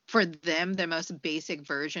 for them, the most basic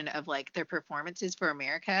version of like their performances for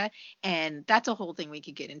America. And that's a whole thing we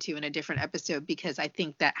could get into in a different episode because I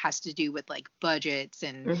think that has to do with like budgets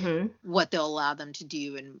and Mm-hmm. what they'll allow them to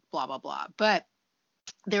do and blah blah blah. But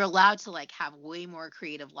they're allowed to like have way more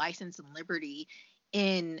creative license and liberty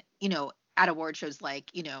in, at award shows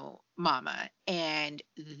like, Mama. And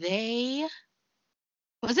they,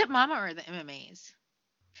 was it Mama or the MMAs?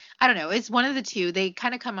 I don't know. It's one of the two. They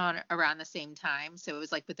kind of come on around the same time. So it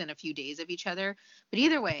was like within a few days of each other. But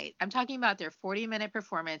either way, I'm talking about their 40-minute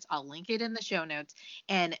performance. I'll link it in the show notes.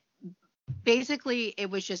 And basically, it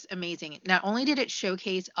was just amazing. Not only did it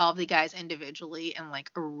showcase all of the guys individually in like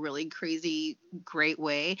a really crazy, great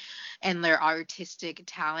way, and their artistic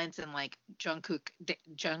talents, and like Jungkook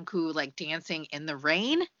like dancing in the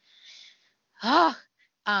rain. Oh,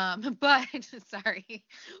 but sorry,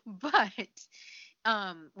 but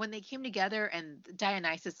when they came together and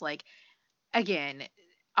Dionysus, like, again,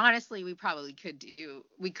 honestly, we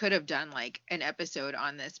could have done like an episode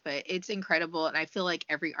on this, but it's incredible. And I feel like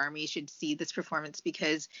every army should see this performance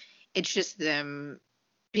because it's just them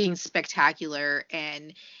being spectacular.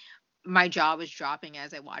 And my jaw was dropping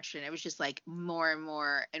as I watched it. And it was just like more and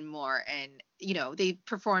more and more. And, they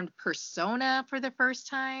performed Persona for the first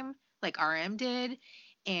time, like RM did.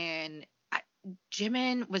 And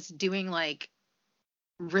Jimin was doing like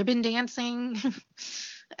ribbon dancing.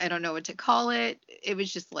 I don't know what to call it. It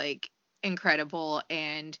was just like incredible.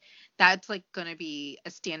 And that's like going to be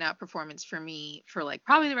a standout performance for me for like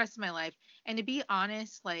probably the rest of my life. And to be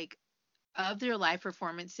honest, like, of their live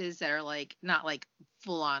performances that are like not like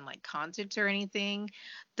full on like concerts or anything,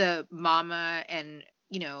 the Mama and,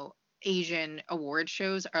 Asian award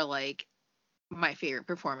shows are like my favorite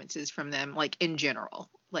performances from them, like in general.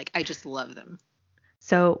 Like, I just love them.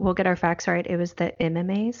 So we'll get our facts right. It was the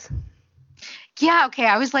MMAs. Yeah, okay.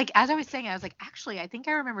 I was like, as I was saying, I was like, actually, I think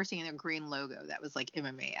I remember seeing a green logo that was like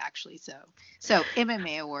MMA actually. So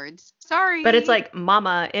MMA awards. But it's Sorry. like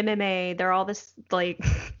Mama, MMA, they're all this like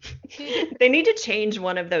they need to change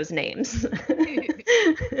one of those names.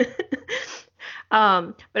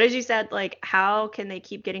 But as you said, like how can they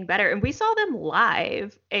keep getting better? And we saw them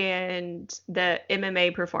live and the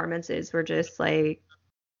MMA performances were just like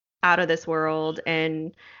out of this world.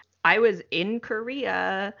 And I was in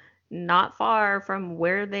Korea, not far from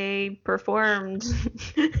where they performed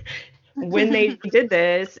when they did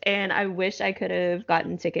this, and I wish I could have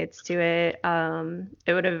gotten tickets to it.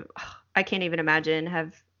 It would have, I can't even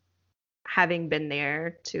imagine having been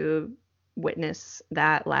there to witness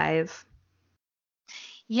that live.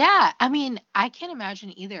 Yeah, I mean, I can't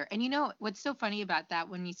imagine either. And what's so funny about that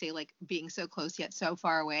when you say like being so close yet so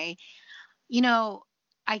far away? You know,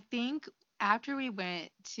 I think after we went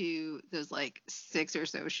to those like six or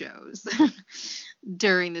so shows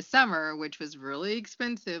during the summer, which was really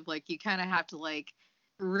expensive, like you kind of have to like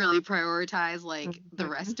really prioritize like the Mhm.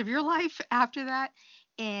 rest of your life after that.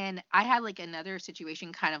 And I had like another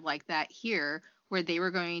situation kind of like that here where they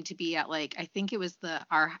were going to be at like, I think it was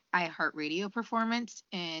our iHeartRadio performance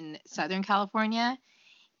in Southern California,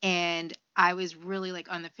 and I was really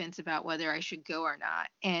like on the fence about whether I should go or not.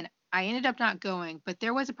 And I ended up not going, but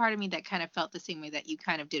there was a part of me that kind of felt the same way that you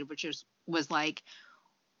kind of did, which was like,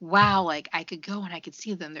 wow, like I could go and I could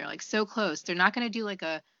see them. They're like so close. They're not going to do like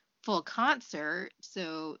a full concert.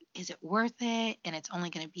 So is it worth it? And it's only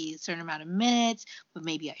going to be a certain amount of minutes, but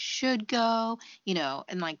maybe I should go,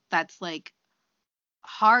 and like that's like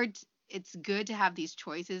hard. It's good to have these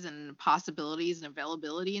choices and possibilities and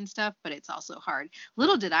availability and stuff, but it's also hard.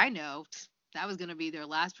 Little did I know that was going to be their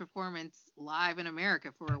last performance live in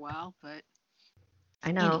America for a while, but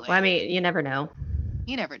I know. Well, I anyway, mean, you never know.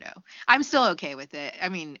 you never know. I'm still okay with it. I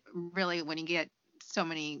mean, really, when you get so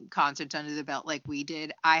many concerts under the belt like we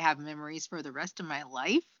did, I have memories for the rest of my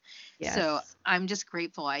life. So Yes. I'm just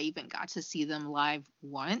grateful I even got to see them live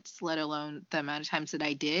once, let alone the amount of times that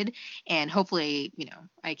I did. And hopefully,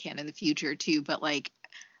 I can in the future too. But like,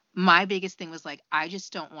 my biggest thing was like, I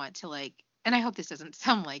just don't want to like, and I hope this doesn't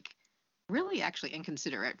sound like really actually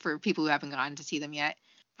inconsiderate for people who haven't gone to see them yet,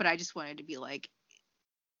 but I just wanted to be like,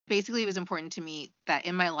 basically it was important to me that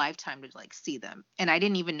in my lifetime to like see them. And I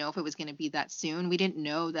didn't even know if it was going to be that soon. We didn't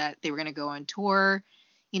know that they were going to go on tour,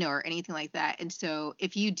 or anything like that. And so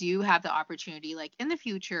if you do have the opportunity like in the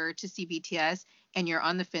future to see BTS and you're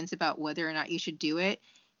on the fence about whether or not you should do it,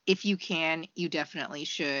 if you can, you definitely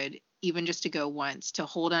should, even just to go once, to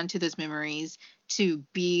hold on to those memories, to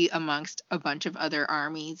be amongst a bunch of other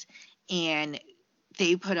armies. And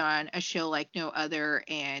they put on a show like no other.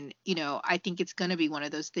 And, I think it's going to be one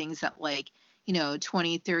of those things that like,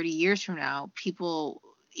 20, 30 years from now, people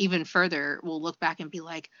even further will look back and be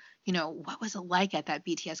like, what was it like at that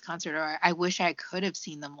BTS concert? Or I wish I could have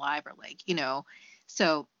seen them live, or like,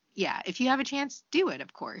 so yeah, if you have a chance, do it,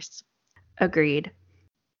 of course. Agreed.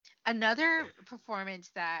 Another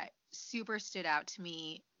performance that super stood out to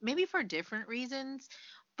me, maybe for different reasons,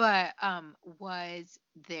 but was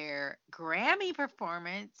their Grammy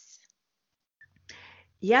performance.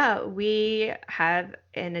 Yeah, we have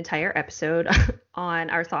an entire episode on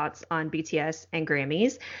our thoughts on BTS and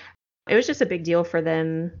Grammys. It was just a big deal for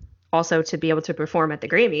them also to be able to perform at the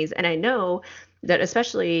Grammys. And I know that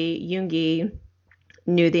especially Yoongi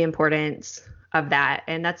knew the importance of that.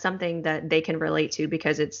 And that's something that they can relate to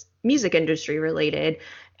because it's music industry related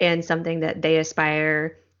and something that they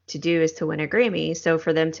aspire to do is to win a Grammy. So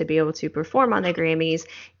for them to be able to perform on the Grammys,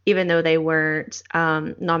 even though they weren't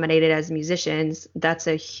nominated as musicians, that's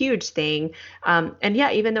a huge thing. And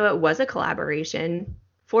yeah, even though it was a collaboration,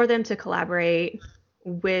 for them to collaborate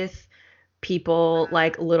with people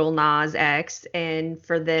like Little Nas X, and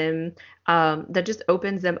for them, that just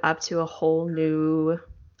opens them up to a whole new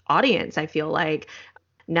audience. I feel like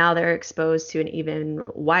now they're exposed to an even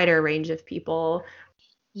wider range of people.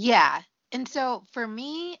 Yeah. And so for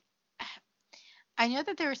me, I know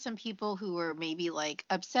that there were some people who were maybe like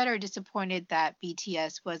upset or disappointed that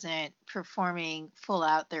BTS wasn't performing full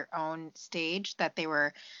out their own stage, that they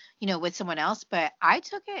were, with someone else. But I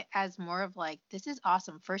took it as more of like, this is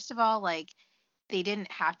awesome. First of all, like they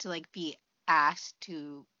didn't have to like be asked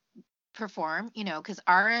to perform, because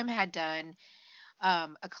RM had done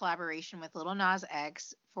a collaboration with Little Nas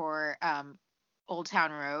X for Old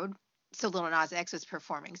Town Road. So Little Nas X was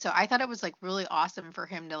performing. So I thought it was like really awesome for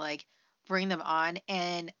him to like bring them on.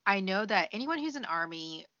 And I know that anyone who's an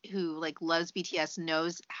army who like loves BTS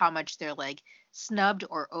knows how much they're like snubbed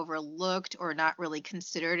or overlooked or not really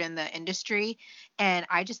considered in the industry. And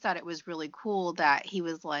I just thought it was really cool that he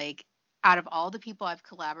was like, out of all the people I've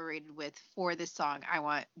collaborated with for this song, I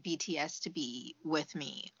want BTS to be with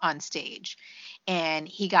me on stage. And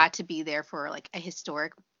he got to be there for like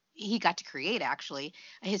he got to create actually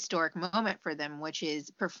a historic moment for them, which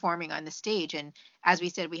is performing on the stage. And as we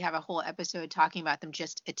said, we have a whole episode talking about them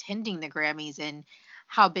just attending the Grammys and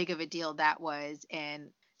how big of a deal that was. And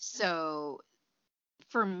so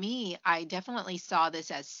for me, I definitely saw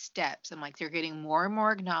this as steps. I'm like, they're getting more and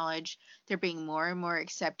more acknowledged. They're being more and more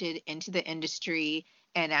accepted into the industry.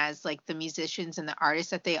 And as like the musicians and the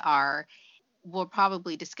artists that they are, we'll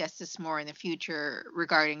probably discuss this more in the future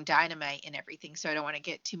regarding Dynamite and everything. So I don't want to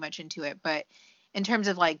get too much into it. But in terms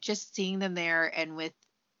of like just seeing them there and with,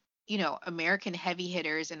 American heavy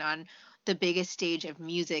hitters and on the biggest stage of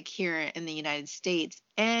music here in the United States.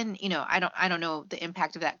 And, I don't know the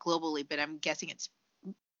impact of that globally, but I'm guessing it's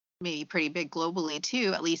maybe pretty big globally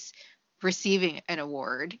too, at least receiving an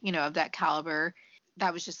award, of that caliber.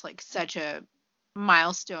 That was just like such a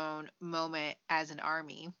milestone moment as an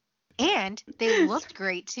army. And they looked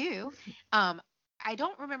great too. Um, I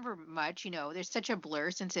don't remember much, there's such a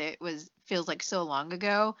blur since it feels like so long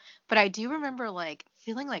ago, but I do remember like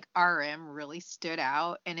feeling like RM really stood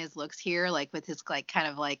out in his looks here, like with his like kind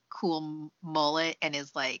of like cool mullet and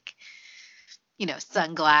his like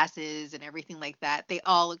sunglasses and everything like that. They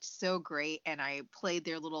all looked so great, and I played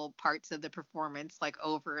their little parts of the performance like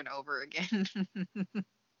over and over again.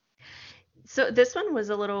 So this one was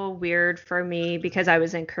a little weird for me because I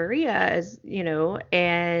was in Korea, as you know,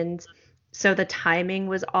 and so the timing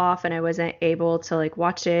was off and I wasn't able to like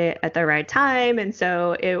watch it at the right time, and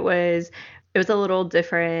so it was a little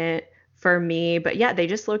different for me. But yeah, they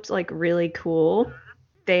just looked like really cool.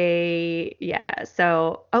 Yeah,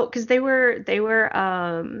 so because they were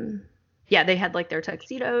yeah, they had like their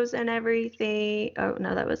tuxedos and everything. Oh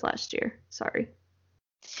no, that was last year. Sorry.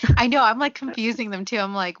 I know, I'm like confusing them too.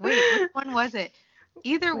 I'm like, wait, which one was it?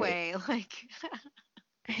 Either Wait, way, like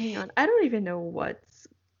hang on. I don't even know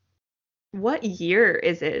what year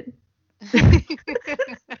is it?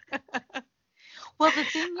 well, the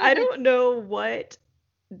thing is I don't know what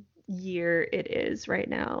year it is right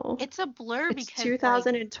now. it's a blur It's because like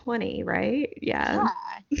 2020, right? Yeah.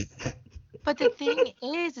 yeah. But the thing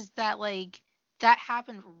is that like that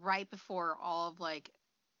happened right before all of like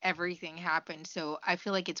everything happened. So I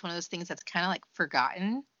feel like it's one of those things that's kind of like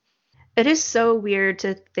forgotten. It is so weird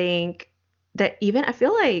to think that even I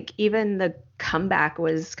feel like even the comeback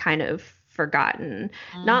was kind of forgotten.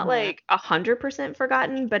 Not Hmm. like 100%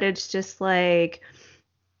 forgotten, but it's just like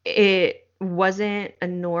it wasn't a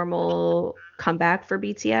normal comeback for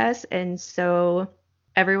BTS. And so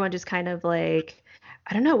everyone just kind of like,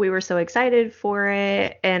 I don't know, we were so excited for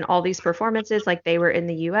it and all these performances, like they were in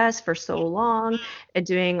the US for so long and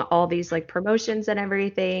doing all these like promotions and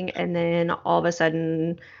everything. And then all of a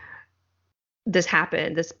sudden, this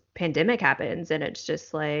happened, this pandemic happens, and it's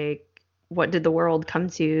just like, what did the world come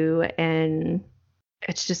to? And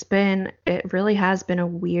it really has been a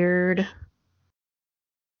weird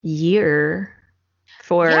year Yeah,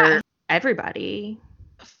 for everybody.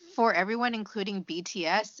 for everyone, including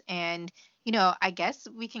BTS. And, I guess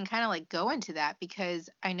we can kind of like go into that because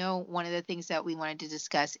I know one of the things that we wanted to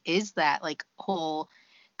discuss is that like whole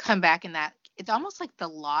comeback and that it's almost like the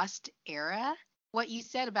lost era. What you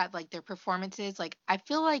said about like their performances, like I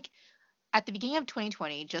feel like at the beginning of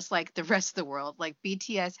 2020, just like the rest of the world, like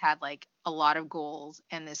BTS had like a lot of goals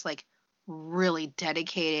and this like really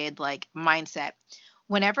dedicated like mindset.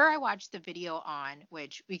 Whenever I watch the video on,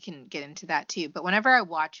 which we can get into that too, but whenever I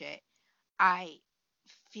watch it, I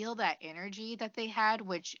feel that energy that they had,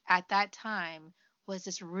 which at that time was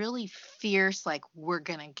this really fierce, like, we're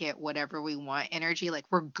gonna get whatever we want energy, like,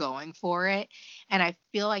 we're going for it. And I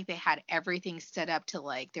feel like they had everything set up to,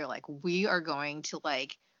 like, they're like, we are going to,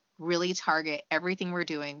 like, really target everything we're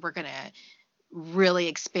doing. We're gonna really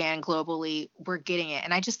expand globally. We're getting it.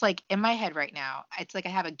 And I just, like, in my head right now, it's like I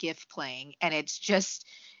have a GIF playing and it's just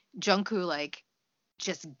Jungkook, like,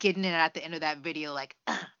 just getting it at the end of that video, like,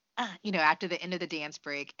 after the end of the dance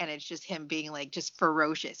break. And it's just him being like, just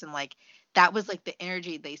ferocious. And like, that was like the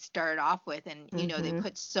energy they started off with. And, they Hmm.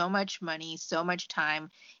 put so much money, so much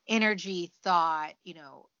time, energy, thought,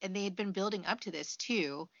 and they had been building up to this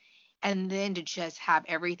too. And then to just have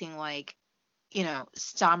everything like,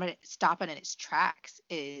 stopping in its tracks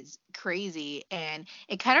is crazy. And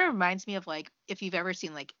it kind of reminds me of like if you've ever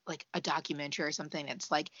seen like a documentary or something.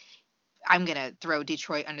 It's like I'm gonna throw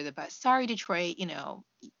Detroit under the bus. Sorry, Detroit.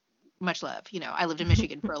 Much love. I lived in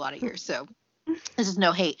Michigan for a lot of years, so this is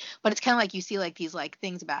no hate, but it's kind of like you see like these like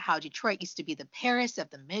things about how Detroit used to be the Paris of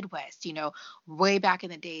the Midwest, way back in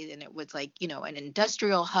the day, and it was like, an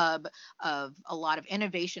industrial hub of a lot of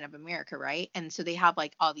innovation of America, right? And so they have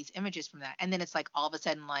like all these images from that, and then it's like all of a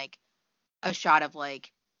sudden like a shot of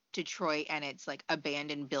like Detroit and it's like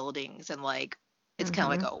abandoned buildings and like it's kind of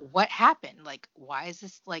like, Hmm. oh, what happened? Like, why is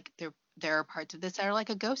this like there are parts of this that are like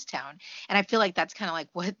a ghost town. And I feel like that's kind of like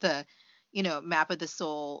what the, Map of the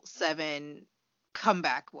Soul 7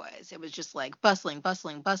 comeback was. It was just like bustling,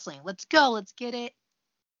 bustling, bustling. Let's go, let's get it.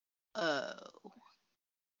 Oh,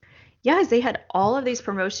 Yes, they had all of these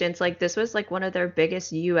promotions. Like this was like one of their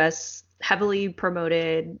biggest US, heavily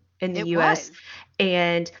promoted in the it US. was.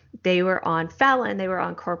 And they were on Fallon, they were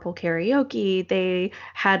on Carpool Karaoke. They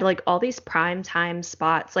had like all these prime time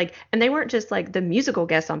spots. Like, and they weren't just like the musical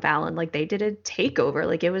guests on Fallon, like they did a takeover.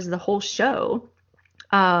 Like it was the whole show.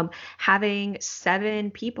 Having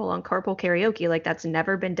 7 people on Carpool Karaoke, like that's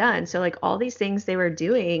never been done. So like all these things they were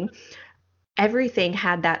doing, everything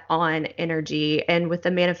had that on energy. And with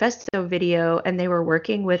the manifesto video, and they were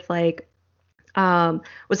working with like,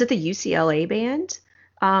 was it the UCLA band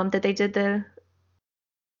that they did the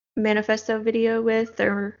manifesto video with,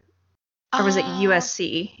 or was it Uh,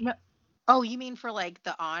 USC? no, oh, you mean for like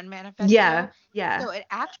the On Manifesto? Yeah, yeah. So it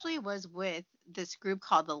actually was with this group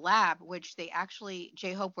called the Lab, which they actually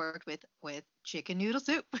J-Hope worked with Chicken Noodle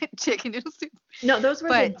Soup, Chicken Noodle Soup. No, those were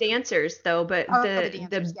the But dancers though, but oh, the the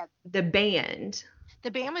dancers, the yeah. the band,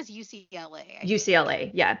 The band was UCLA, I think.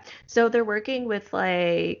 UCLA, yeah. So they're working with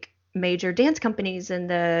like major dance companies in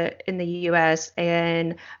the US,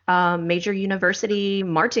 and major university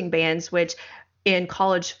marching bands, which in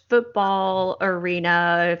college football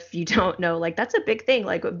arena, if you don't know, like that's a big thing.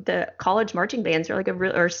 Like the college marching bands are like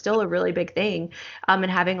are still a really big thing. And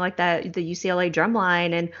having like that the UCLA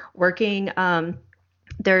drumline and working.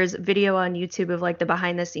 There's video on YouTube of like the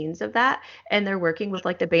behind the scenes of that, and they're working with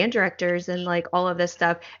like the band directors and like all of this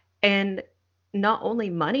stuff. And not only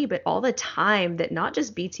money, but all the time that not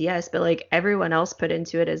just BTS, but like everyone else put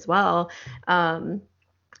into it as well. Um,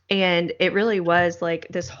 and it really was like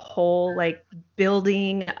this whole like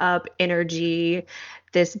building up energy,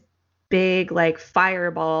 this big like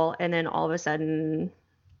fireball, and then all of a sudden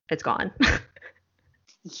it's gone.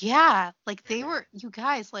 Yeah, like they were, you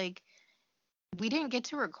guys, like we didn't get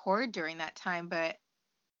to record during that time, but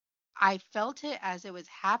I felt it as it was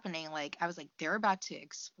happening. Like I was like, they're about to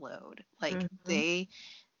explode. Like Mhm. they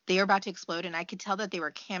are about to explode, and I could tell that they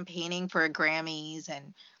were campaigning for Grammys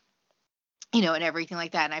and and everything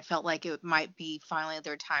like that. And I felt like it might be finally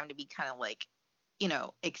their time to be kind of like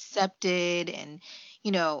accepted and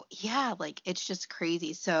yeah, like it's just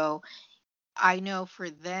crazy. So I know for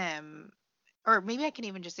them, or maybe I can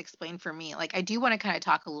even just explain for me. Like I do want to kind of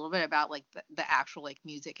talk a little bit about like the actual like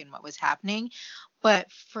music and what was happening.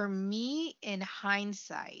 But for me, in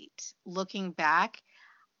hindsight, looking back,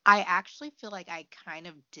 I actually feel like I kind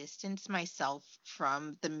of distanced myself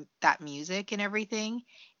from that music and everything.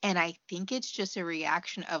 And I think it's just a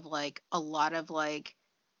reaction of like a lot of like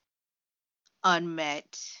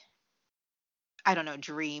unmet, I don't know,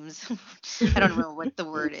 dreams. I don't remember what the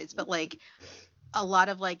word is, but like a lot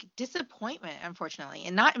of like disappointment, unfortunately,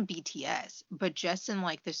 and not in BTS, but just in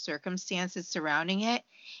like the circumstances surrounding it.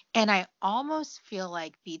 And I almost feel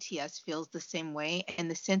like BTS feels the same way in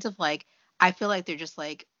the sense of like, I feel like they're just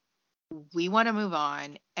like, we want to move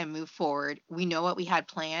on and move forward. We know what we had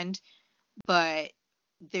planned, but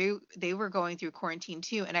they were going through quarantine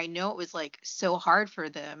too, and I know it was like so hard for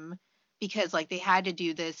them because like they had to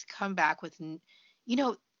do this comeback with you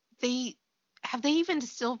know they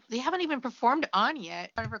they haven't even performed on yet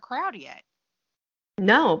in front of a crowd yet.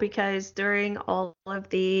 No, because during all of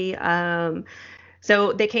the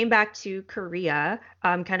so they came back to Korea,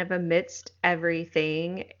 kind of amidst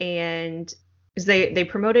everything, and they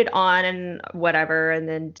promoted on and whatever, and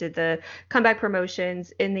then did the comeback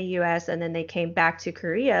promotions in the US, and then they came back to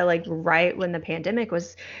Korea like right when the pandemic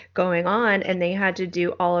was going on, and they had to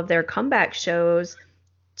do all of their comeback shows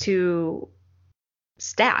to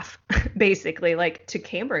staff basically, like to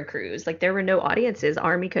camera crews. Like there were no audiences,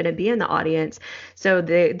 army couldn't be in the audience, so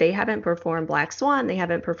they haven't performed Black Swan, they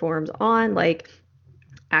haven't performed on like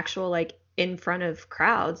actual like in front of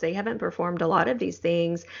crowds, they haven't performed a lot of these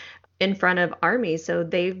things in front of army, so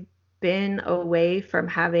they've been away from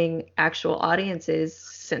having actual audiences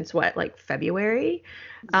since what, like February.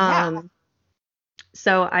 Yeah.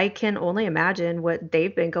 So I can only imagine what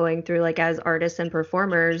they've been going through, like as artists and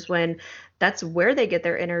performers, when that's where they get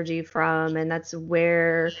their energy from, and that's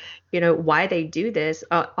where, why they do this.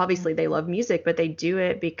 Obviously, they love music, but they do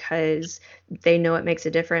it because they know it makes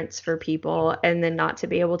a difference for people, and then not to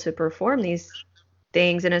be able to perform these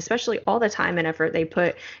things, and especially all the time and effort they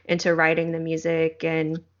put into writing the music.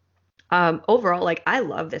 And overall, like I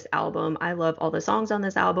love this album. I love all the songs on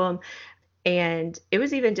this album. And it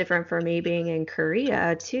was even different for me being in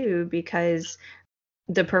Korea too, because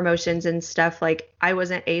the promotions and stuff, like I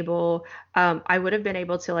wasn't able, I would have been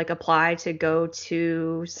able to like apply to go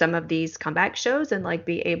to some of these comeback shows and like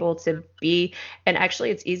be able to be, and actually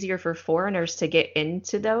it's easier for foreigners to get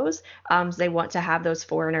into those. So they want to have those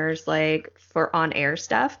foreigners like for on air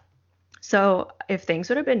stuff. So if things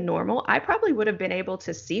would have been normal, I probably would have been able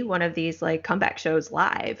to see one of these like comeback shows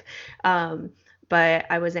live. Um, but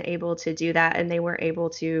I wasn't able to do that, and they weren't able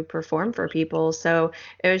to perform for people. So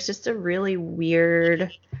it was just a really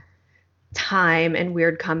weird time and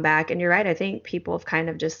weird comeback. And you're right, I think people have kind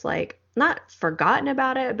of just like not forgotten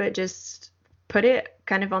about it, but just put it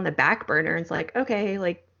kind of on the back burner. And it's like, okay,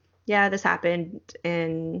 like, yeah, this happened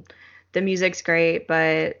and the music's great,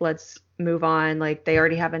 but let's move on. Like they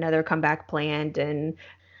already have another comeback planned. And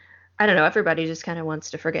I don't know, everybody just kind of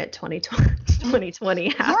wants to forget 2020, 2020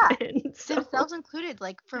 Yeah, happened. So themselves included.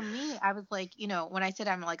 Like for me, I was like, when I said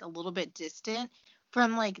I'm like a little bit distant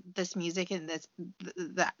from like this music and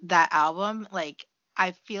that album, like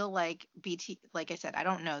I feel like like I said, I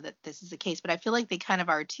don't know that this is the case, but I feel like they kind of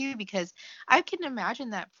are too, because I can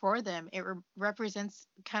imagine that for them it represents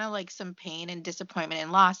kind of like some pain and disappointment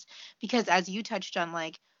and loss, because as you touched on,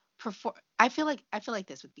 like perform I feel like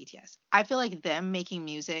this with BTS. I feel like them making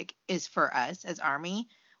music is for us as ARMY,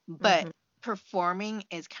 but mhm, performing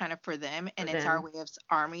is kind of for them, for and it's our them. way of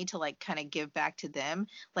army to like kind of give back to them.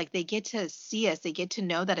 Like they get to see us, they get to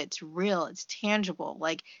know that it's real, it's tangible.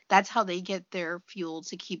 Like that's how they get their fuel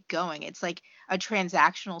to keep going. It's like a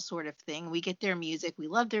transactional sort of thing. We get their music, we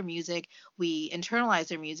love their music, we internalize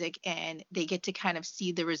their music, and they get to kind of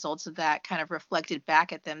see the results of that kind of reflected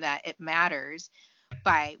back at them, that it matters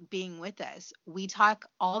by being with us. We talk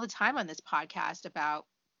all the time on this podcast about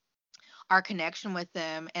our connection with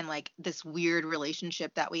them and like this weird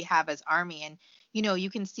relationship that we have as Army. And you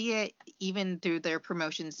can see it even through their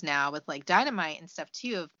promotions now with like Dynamite and stuff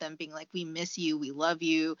too, of them being like, we miss you, we love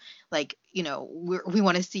you, like, we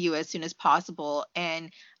want to see you as soon as possible.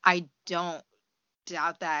 And I don't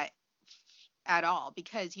doubt that at all,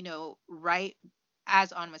 because right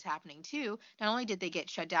as On was happening too, not only did they get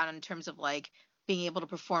shut down in terms of like being able to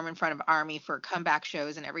perform in front of Army for comeback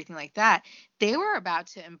shows and everything like that, they were about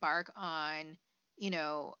to embark on you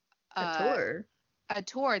know A uh, tour. a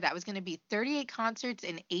tour that was going to be 38 concerts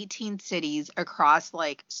in 18 cities across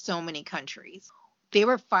like so many countries. They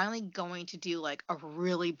were finally going to do like a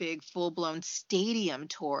really big full-blown stadium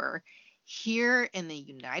tour here in the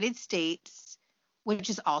United States, which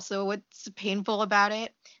is also what's painful about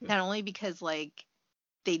it. Not only because like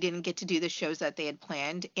they didn't get to do the shows that they had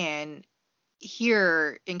planned, and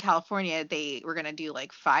here in California they were going to do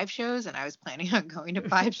like 5 shows, and I was planning on going to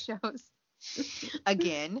 5 shows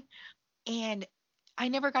again. And I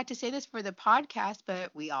never got to say this for the podcast,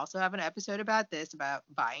 but we also have an episode about this, about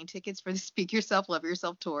buying tickets for the Speak Yourself, Love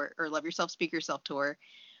Yourself tour, or Love Yourself, Speak Yourself tour.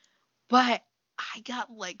 But I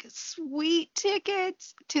got like sweet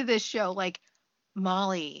tickets to this show. Like,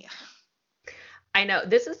 Molly. I know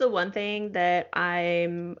this is the one thing that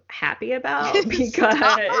I'm happy about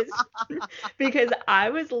because I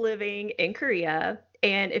was living in Korea,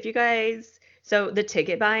 and if you guys, so the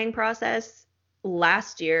ticket buying process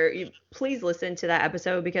last year, please listen to that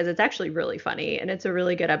episode because it's actually really funny and it's a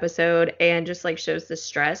really good episode and just like shows the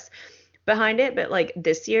stress behind it. But like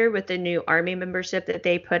this year with the new Army membership that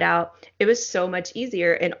they put out, it was so much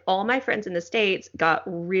easier, and all my friends in the States got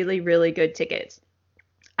really, really good tickets.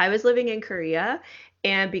 I was living in Korea,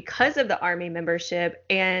 and because of the Army membership,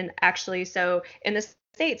 and actually, so in the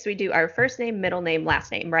States, we do our first name, middle name,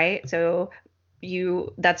 last name, right? So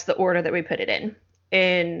that's the order that we put it in.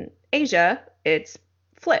 In Asia, it's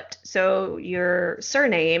flipped. So your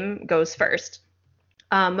surname goes first.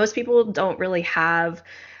 Most people don't really have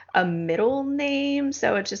a middle name,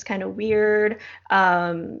 so it's just kind of weird.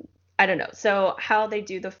 I don't know. So how they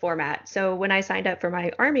do the format. So when I signed up for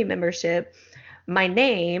my Army membership, my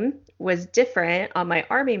name was different on my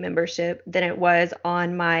Army membership than it was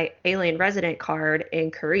on my alien resident card in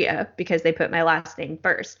Korea because they put my last name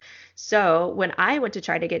first. So when I went to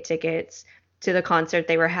try to get tickets to the concert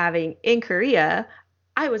they were having in Korea,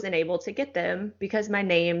 I wasn't able to get them because my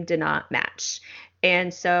name did not match.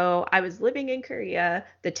 And so I was living in Korea.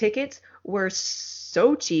 The tickets were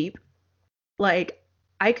so cheap. Like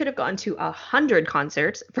I could have gone to 100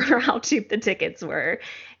 concerts for how cheap the tickets were,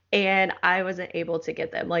 and I wasn't able to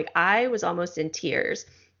get them. Like I was almost in tears.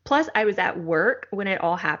 Plus I was at work when it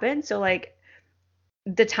all happened. So like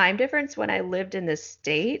the time difference when I lived in the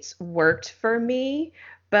States worked for me,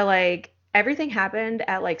 but like everything happened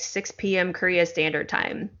at like 6 p.m. Korea Standard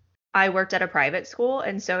Time. I worked at a private school,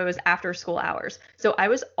 and so it was after school hours. So I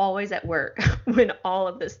was always at work when all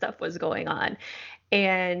of this stuff was going on.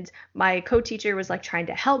 And my co-teacher was like trying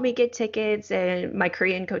to help me get tickets, and my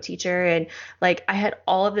Korean co-teacher, and like I had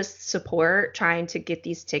all of this support trying to get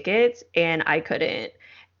these tickets and I couldn't.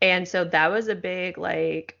 And so that was a big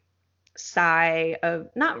like sigh of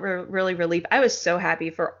not really relief. I was so happy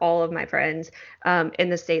for all of my friends in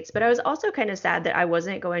the States, but I was also kind of sad that I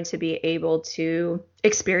wasn't going to be able to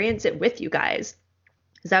experience it with you guys.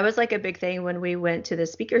 Because that was like a big thing when we went to the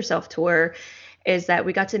Speak Yourself tour, is that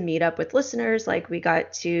we got to meet up with listeners, like we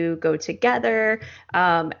got to go together.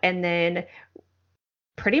 And then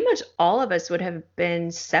pretty much all of us would have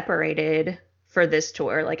been separated for this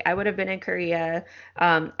tour. Like I would have been in Korea.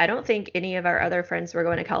 I don't think any of our other friends were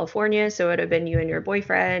going to California, so it would have been you and your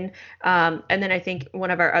boyfriend. And then I think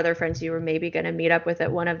one of our other friends you were maybe going to meet up with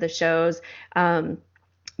at one of the shows.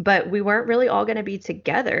 But we weren't really all going to be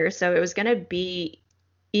together, so it was going to be,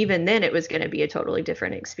 even then, it was going to be a totally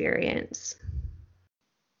different experience.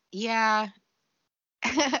 Yeah.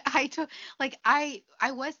 I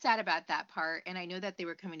was sad about that part, and I know that they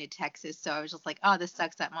were coming to Texas, so I was just like, oh, this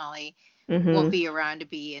sucks that Molly won't be around to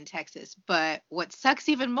be in Texas. But what sucks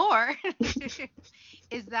even more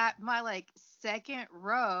is that my like second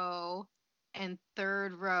row and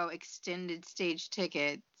third row extended stage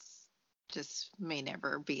tickets just may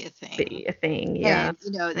never be a thing. Yeah.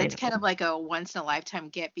 And that's kind of like a once in a lifetime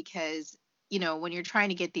get, because when you're trying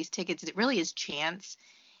to get these tickets, it really is chance.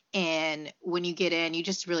 And when you get in, you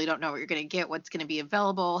just really don't know what you're going to get, what's going to be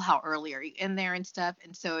available, how early are you in there and stuff.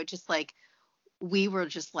 And so it just like, we were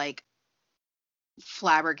just like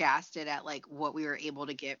flabbergasted at like what we were able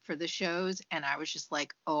to get for the shows, and I was just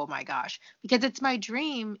like, oh my gosh, because it's my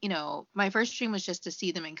dream. My first dream was just to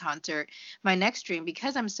see them in concert. My next dream,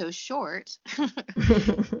 because I'm so short,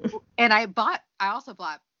 and I also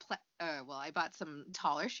bought well, I bought some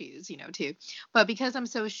taller shoes, too, but because I'm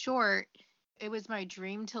so short, it was my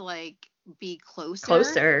dream to like be closer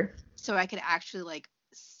Closer. so I could actually like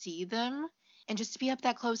see them, and just to be up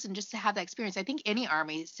that close and just to have that experience. I think any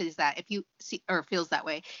army says that, if you see or feels that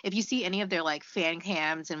way. If you see any of their like fan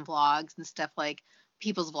cams and vlogs and stuff, like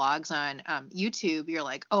people's vlogs on YouTube, you're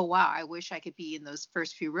like, oh wow, I wish I could be in those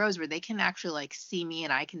first few rows where they can actually like see me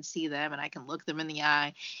and I can see them and I can look them in the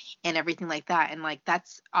eye and everything like that. And like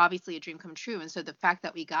that's obviously a dream come true. And so the fact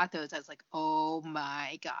that we got those, I was like, oh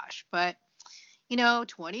my gosh. But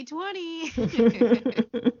 2020.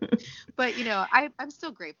 But I'm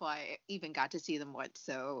still grateful I even got to see them once.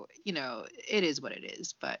 So it is what it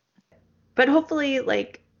is. But hopefully,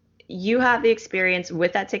 like, you have the experience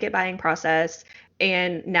with that ticket buying process,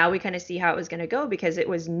 and now we kind of see how it was going to go because it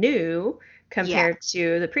was new Yeah. compared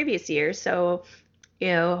to the previous year. So,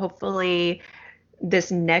 hopefully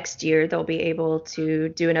this next year they'll be able to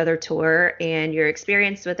do another tour and you're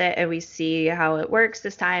experienced with it and we see how it works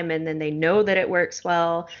this time and then they know that it works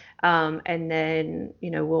well. And then,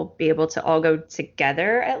 we'll be able to all go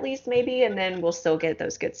together at least maybe, and then we'll still get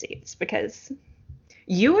those good seats because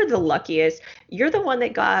you were the luckiest. You're the one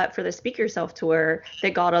that got for the Speak Yourself tour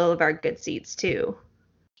that got all of our good seats too.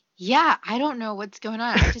 Yeah, I don't know what's going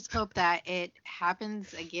on. I just hope that it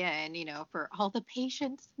happens again, for all the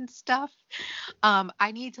patients and stuff.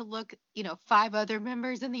 I need to look, five other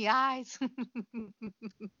members in the eyes.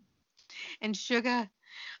 And Sugar,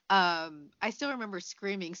 I still remember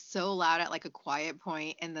screaming so loud at like a quiet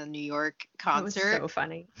point in the New York That was concert. so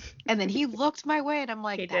funny. And then he looked my way, and I'm He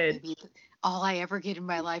like, that may did. be all I ever get in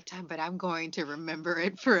my lifetime, but I'm going to remember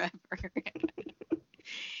it forever.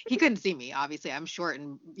 He couldn't see me, obviously. I'm short,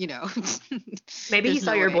 and Maybe he there's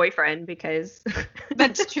saw no your way. boyfriend because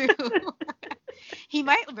That's true. They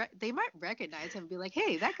might recognize him and be like,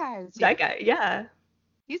 hey, that guy is, that guy, yeah.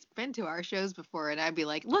 he's been to our shows before. And I'd be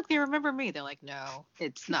like, look, they remember me. They're like, no,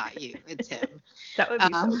 it's not you, it's him. That would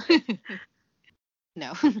be so Um, funny.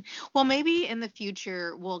 no. Well, maybe in the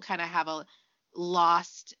future we'll kind of have a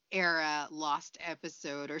lost era, lost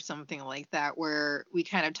episode or something like that, where we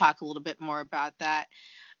kind of talk a little bit more about that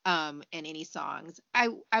in any songs.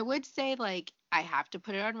 I would say, like, I have to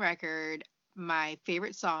put it on record. My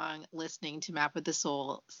favorite song listening to Map of the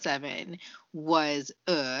Soul 7 was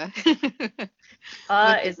with the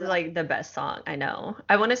Is like the best song. I know.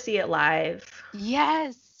 I want to see it live.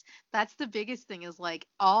 yes, that's the biggest thing, is like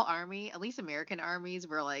all army, at least American armies,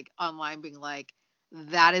 were like online being like,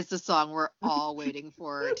 that is the song we're all waiting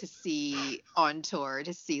for to see on tour,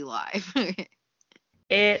 to see live.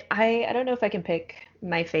 I don't know if I can pick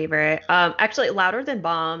my favorite. Actually, Louder Than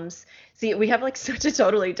Bombs. See, we have like such a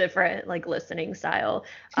totally different like listening style.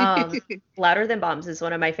 Louder Than Bombs is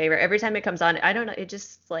one of my favorite. Every time it comes on, I don't know, it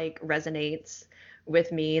just like resonates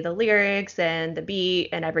with me, the lyrics and the beat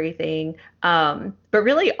and everything. But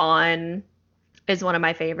really On is one of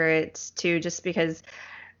my favorites too, just because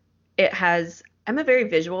I'm a very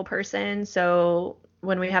visual person, so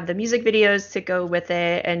when we have the music videos to go with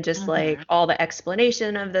it and just like Mhm. all the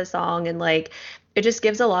explanation of the song and like it just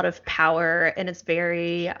gives a lot of power and it's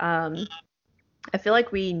very I feel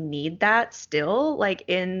like we need that still like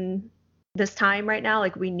in this time right now,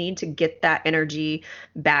 like we need to get that energy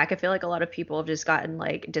back. I feel like a lot of people have just gotten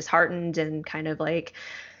like disheartened and kind of like,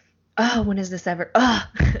 oh, when is this ever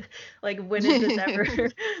like when is this ever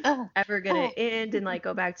Uh, ever gonna oh. end and like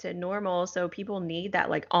go back to normal? So people need that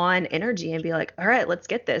like on energy and be like, all right, let's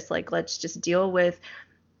get this, like let's just deal with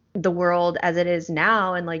the world as it is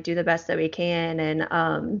now and like do the best that we can.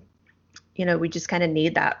 And we just kind of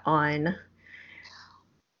need that on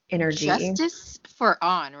energy. Justice for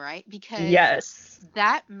On, right? Because Yes.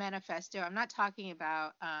 that manifesto, I'm not talking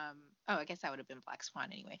about oh, I guess that would have been Black Swan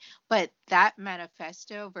anyway. But that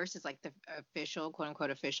manifesto versus like the official, quote unquote,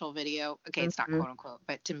 official video. Okay, it's not Hmm. quote unquote,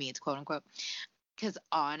 but to me it's quote unquote. Because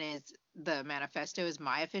On is the manifesto is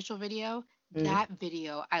my official video. That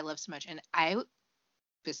video I love so much. And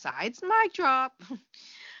besides Mic Drop,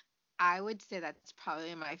 I would say that's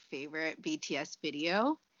probably my favorite BTS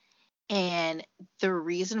video. And the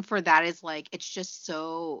reason for that is like it's just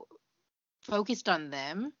so focused on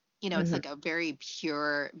them. It's Hmm. like a very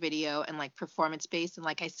pure video and like performance based. And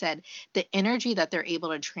like I said, the energy that they're able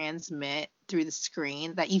to transmit through the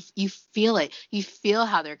screen, that you feel it. You feel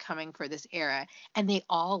how they're coming for this era, and they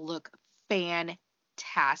all look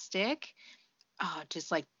fantastic.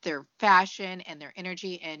 just like their fashion and their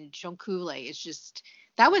energy. And Jungkook like is just,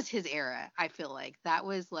 that was his era. I feel like that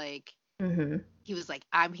was like, Hmm. he was like,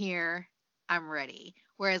 I'm here, I'm ready.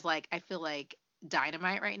 Whereas like I feel like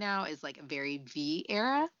Dynamite right now is like a very V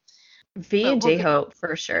era. V But and we'll get, J-Hope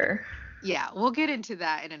for sure. yeah, we'll get into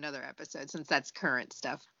that in another episode since that's current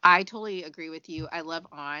stuff. I totally agree with you. I love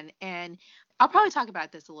On, and I'll probably talk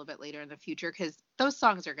about this a little bit later in the future because those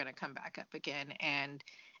songs are going to come back up again and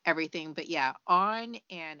everything. But yeah, On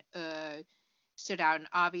and stood out, and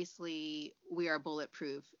obviously We Are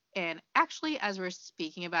Bulletproof. And actually, as we're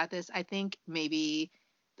speaking about this, I think maybe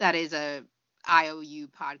that is a IOU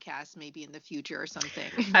podcast, maybe in the future or something.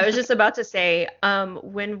 I was just about to say,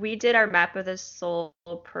 when we did our Map of the Soul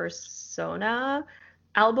Persona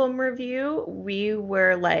album review, we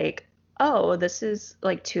were like, oh, this is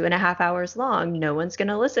like 2.5 hours long. No one's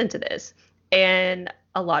gonna listen to this. And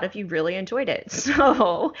a lot of you really enjoyed it.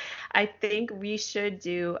 So I think we should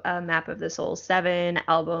do a Map of the Soul 7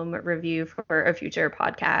 album review for a future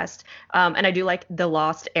podcast. And I do like The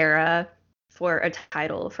Lost Era for a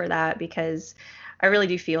title for that because I really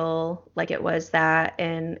do feel like it was that,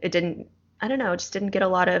 and it didn't, I don't know, it just didn't get a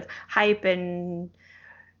lot of hype and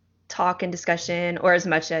talk and discussion, or as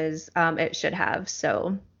much as it should have.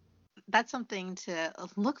 So, That's something to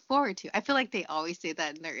look forward to. I feel like they always say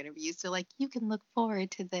that in their interviews. So like, you can look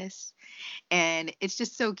forward to this. And it's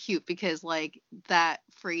just so cute because like that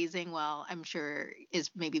phrasing, well, I'm sure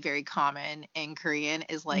is maybe very common in Korean,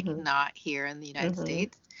 is like hmm not here in the United hmm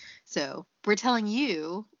States. So we're telling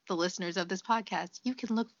you, the listeners of this podcast, you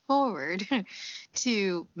can look forward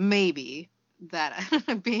to maybe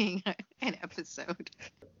that being an episode.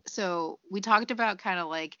 So we talked about kind of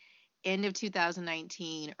like end of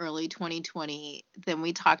 2019, early 2020. Then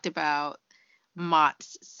we talked about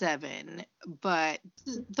MOTS 7. But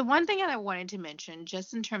the one thing that I wanted to mention,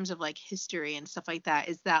 just in terms of like history and stuff like that,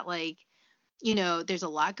 is that like, there's a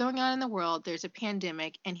lot going on in the world. There's a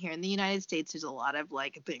pandemic, and here in the United States, there's a lot of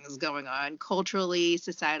like things going on culturally,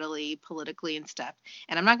 societally, politically, and stuff.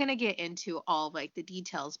 And I'm not going to get into all of like the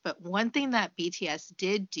details, but one thing that BTS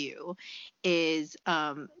did do is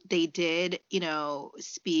they did,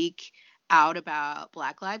 speak out about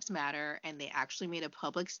Black Lives Matter, and they actually made a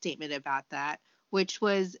public statement about that, which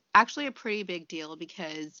was actually a pretty big deal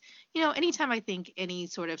because anytime I think any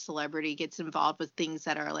sort of celebrity gets involved with things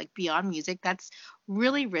that are like beyond music, that's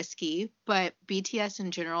really risky. But BTS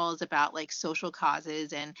in general is about like social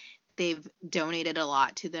causes, and they've donated a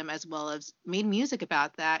lot to them as well as made music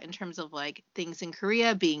about that in terms of like things in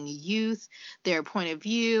Korea, being youth, their point of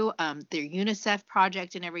view, their UNICEF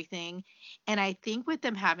project and everything. And I think with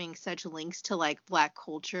them having such links to like Black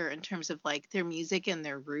culture in terms of like their music and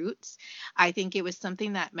their roots, I think it was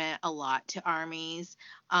something that meant a lot to armies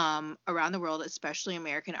around the world, especially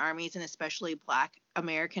American armies and especially Black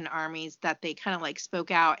American armies, that they kind of like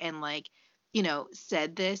spoke out and like,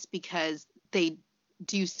 said this because they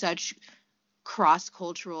do such cross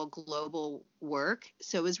cultural global work.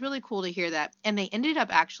 So it was really cool to hear that. And they ended up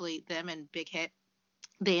actually, they and Big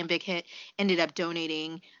Hit ended up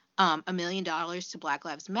donating $1 million to Black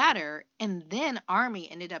Lives Matter. And then Army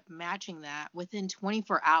ended up matching that within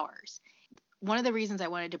 24 hours. One of the reasons I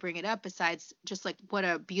wanted to bring it up, besides just like what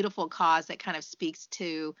a beautiful cause that kind of speaks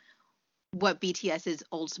to what BTS's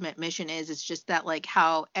ultimate mission is just that like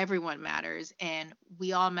how everyone matters and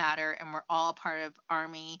we all matter and we're all part of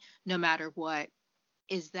Army no matter what,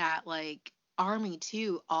 is that like Army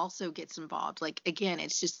too also gets involved. Like again,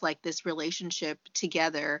 it's just like this relationship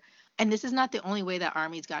together. And this is not the only way that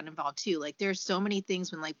Army's gotten involved too. Like there's so many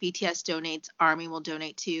things when like BTS donates, Army will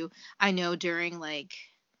donate too. I know during like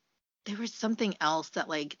there was something else that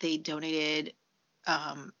like they donated,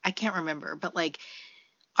 I can't remember, but like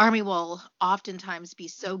Army will oftentimes be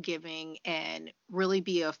so giving and really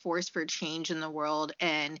be a force for change in the world.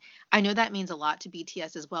 And I know that means a lot to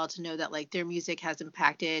BTS as well, to know that like their music has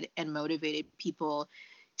impacted and motivated people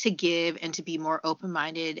to give and to be more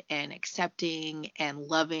open-minded and accepting and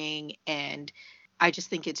loving. And I just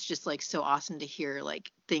think it's just like so awesome to hear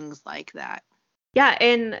like things like that. yeah,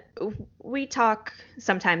 and we talk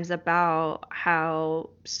sometimes about how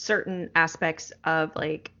certain aspects of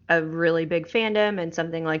like a really big fandom and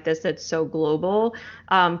something like this that's so global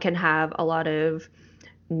can have a lot of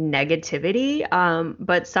negativity.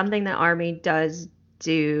 But something that Army does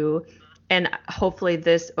do, and hopefully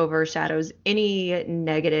this overshadows any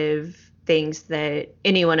negative things that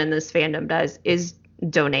anyone in this fandom does, is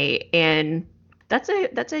donate. And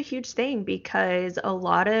that's a huge thing because there's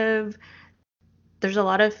a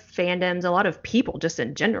lot of fandoms, a lot of people just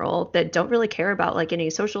in general that don't really care about like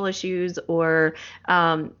any social issues or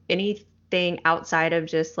any thing outside of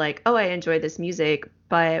just like, oh, I enjoy this music.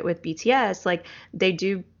 But with BTS, like they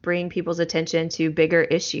do bring people's attention to bigger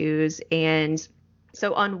issues. And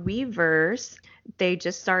so on Weverse, they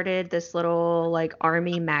just started this little like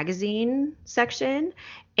Army magazine section.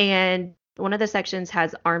 And one of the sections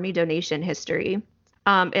has Army donation history.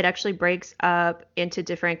 It actually breaks up into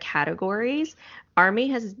different categories. Army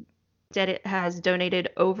has donated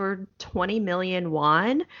over 20 million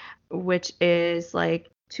won, which is like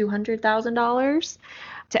 $200,000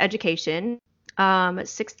 to education,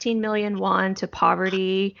 16 million won to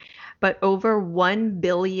poverty, but over 1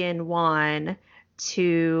 billion won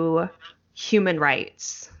to human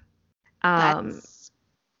rights. That's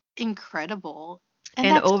incredible. And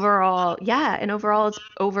And that's overall, yeah, and overall it's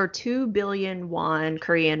over 2 billion won,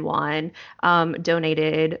 Korean won,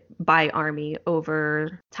 donated by Army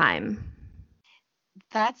over time.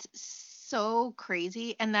 that's so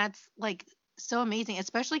crazy, and that's like so amazing,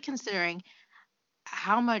 especially considering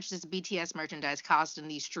how much does BTS merchandise cost in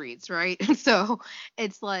these streets, right? So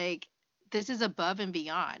it's like this is above and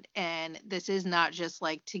beyond. And this is not just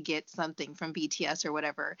like to get something from BTS or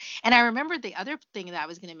whatever. And I remember the other thing that I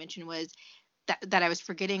was going to mention was that I was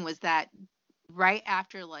forgetting was that right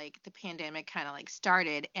after like the pandemic kind of like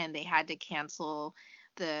started and they had to cancel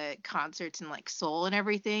the concerts in like Seoul and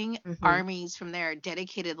everything, Hmm. armies from there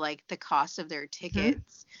dedicated like the cost of their Hmm.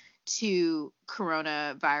 tickets to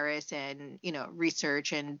coronavirus and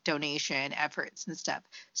research and donation efforts and stuff.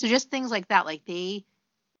 So just things like that, like they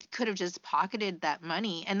could have just pocketed that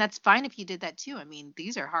money, and that's fine if you did that too. I mean,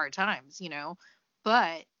 these are hard times,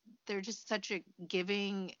 but they're just such a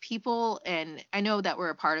giving people, and I know that we're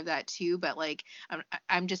a part of that too, but like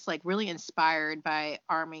I'm just like really inspired by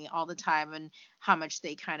Army all the time and how much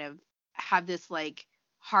they kind of have this like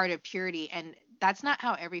heart of purity, and that's not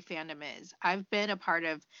how every fandom is. I've been a part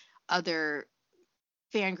of other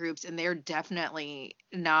fan groups and they're definitely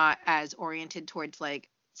not as oriented towards like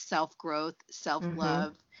self growth, self Hmm.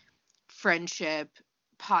 love, friendship,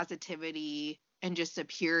 positivity, and just a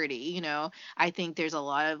purity. I think there's a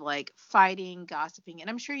lot of like fighting, gossiping, and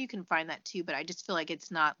I'm sure you can find that too, but I just feel like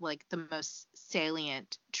it's not like the most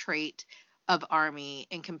salient trait of Army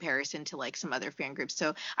in comparison to like some other fan groups.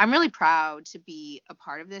 So I'm really proud to be a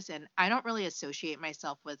part of this, and I don't really associate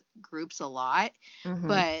myself with groups a lot, Hmm.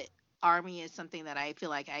 but Army is something that I feel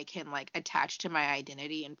like I can like attach to my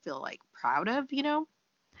identity and feel like proud of.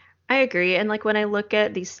 I agree. And like when I look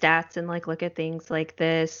at these stats and like look at things like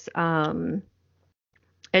this,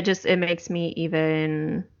 it makes me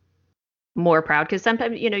even more proud because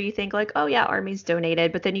sometimes you think like, oh yeah, Army's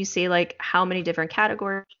donated, but then you see like how many different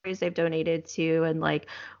categories they've donated to, and like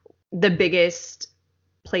the biggest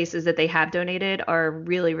places that they have donated are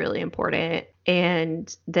really, really important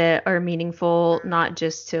and that are meaningful not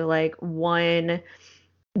just to like one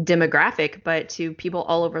demographic, but to people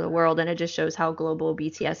all over the world. And it just shows how global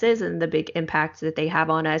BTS is and the big impact that they have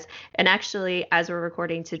on us. And actually, as we're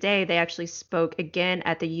recording today, they actually spoke again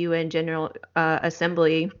at the UN General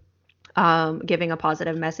Assembly, giving a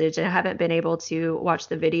positive message. And I haven't been able to watch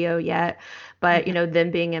the video yet, but Mhm.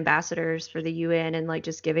 them being ambassadors for the UN and like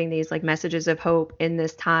just giving these like messages of hope in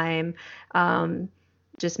this time, um,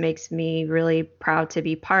 just makes me really proud to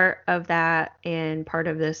be part of that and part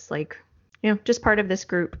of this like just part of this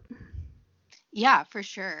group. Yeah, for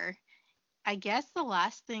sure. I guess the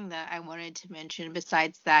last thing that I wanted to mention,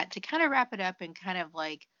 besides that, to kind of wrap it up and kind of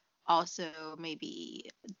like also maybe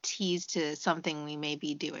tease to something we may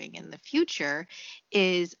be doing in the future,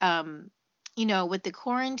 is with the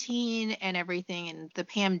quarantine and everything and the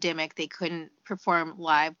pandemic, they couldn't perform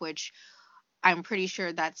live, which I'm pretty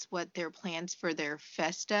sure that's what their plans for their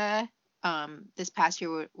Festa this past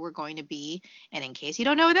year were going to be. And in case you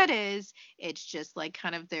don't know what that is, it's just like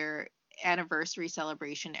kind of their anniversary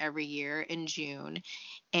celebration every year in June.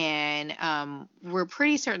 And we're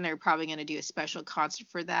pretty certain they're probably going to do a special concert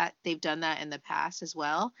for that. They've done that in the past as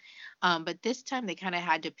well. But this time they kind of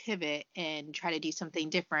had to pivot and try to do something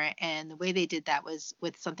different. And the way they did that was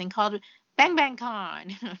with something called Bang Bang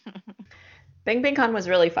Con. Bang Bang Con was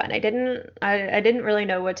really fun. I didn't really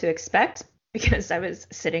know what to expect because I was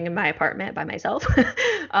sitting in my apartment by myself.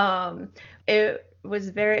 um, it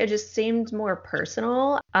just seemed more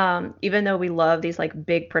personal. Even though we love these like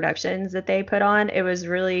big productions that they put on, it was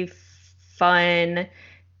really fun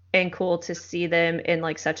and cool to see them in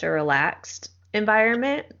like such a relaxed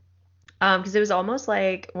environment. Because it was almost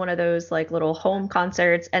like one of those like little home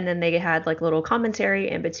concerts, and then they had like little commentary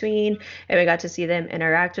in between, and we got to see them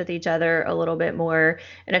interact with each other a little bit more.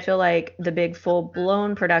 And I feel like the big full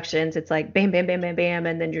blown productions, it's like bam, bam, bam, bam, bam,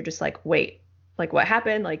 and then you're just like, wait, like what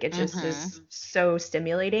happened. Like it just Mm-hmm. is so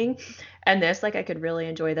stimulating. And this, like I could really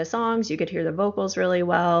enjoy the songs. You could hear the vocals really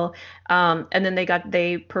well. And then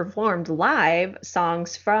they performed live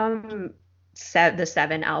songs from the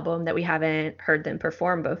Seven album that we haven't heard them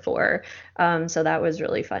perform before. So that was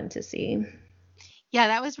really fun to see. Yeah,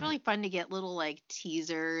 that was really fun to get little like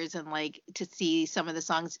teasers and like to see some of the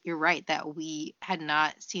songs. You're right that we had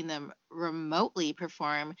not seen them remotely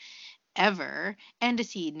perform ever, and to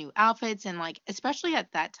see new outfits, and like especially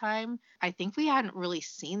at that time I think we hadn't really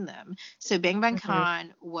seen them. So Bang Bang Mhm.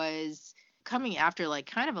 Con was coming after like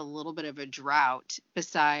kind of a little bit of a drought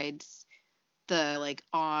besides the like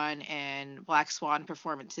On and Black Swan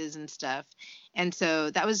performances and stuff. And so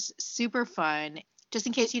that was super fun. Just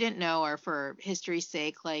in case you didn't know, or for history's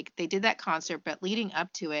sake, like they did that concert, but leading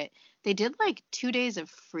up to it, they did like 2 days of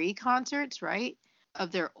free concerts, right?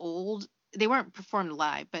 Of their old, they weren't performed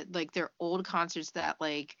live, but like their old concerts that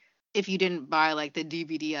like if you didn't buy like the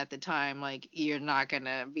DVD at the time, like you're not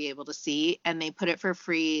gonna be able to see. And they put it for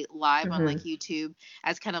free live on like Mhm. YouTube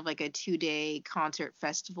as kind of like a 2 day concert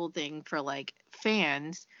festival thing for like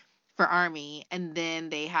fans for Army. And then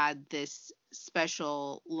they had this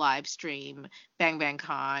special live stream, Bang Bang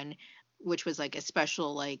Con, which was like a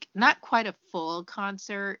special, like not quite a full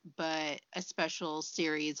concert, but a special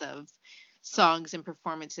series of songs and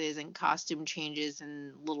performances and costume changes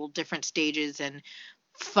and little different stages and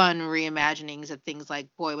fun reimaginings of things like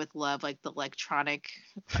Boy with Love, like the electronic,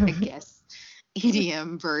 I guess,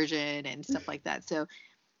 EDM version and stuff like that. So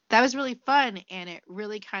that was really fun. And it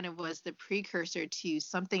really kind of was the precursor to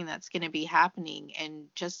something that's going to be happening in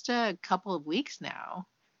just a couple of weeks now.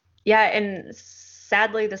 Yeah, and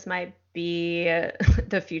sadly, this might be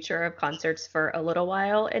the future of concerts for a little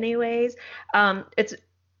while, anyways.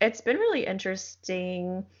 It's been really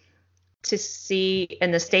interesting to see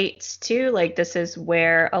in the States too. Like this is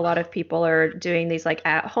where a lot of people are doing these like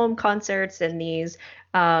at home concerts and these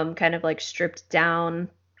kind of like stripped down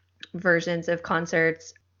versions of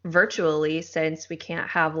concerts virtually, since we can't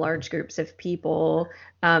have large groups of people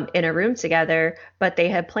in a room together. But they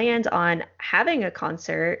had planned on having a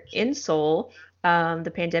concert in Seoul.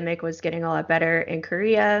 The pandemic was getting a lot better in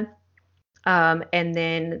Korea. And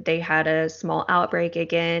then they had a small outbreak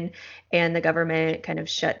again, and the government kind of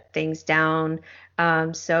shut things down.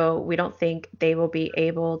 So we don't think they will be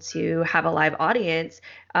able to have a live audience.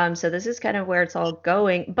 So this is kind of where it's all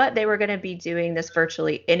going. But they were going to be doing this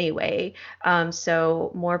virtually anyway.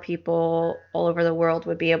 So more people all over the world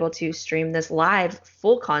would be able to stream this live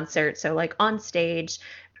full concert. So like on stage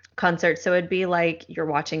concert. So it'd be like you're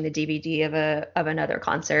watching the DVD of another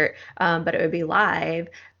concert, but it would be live.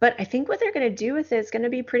 But I think what they're going to do with it is going to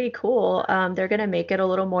be pretty cool. They're going to make it a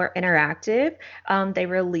little more interactive. They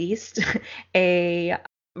released a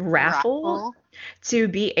raffle Raffle. to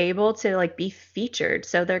be able to like be featured.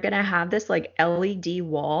 So they're going to have this like LED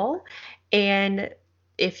wall, and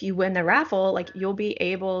if you win the raffle, like you'll be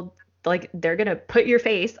able, like they're going to put your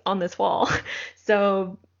face on this wall.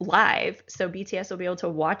 So live. So BTS will be able to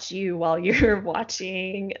watch you while you're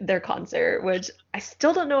watching their concert, which I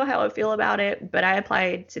still don't know how I feel about it, but I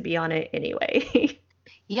applied to be on it anyway.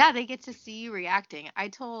 Yeah, they get to see you reacting. I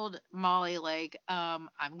told Molly, like, I'm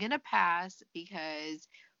gonna pass because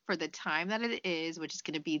for the time that it is, which is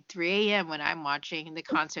gonna be 3 a.m. when I'm watching the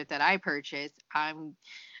concert that I purchased, I'm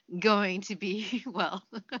going to be, well,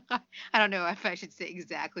 I don't know if I should say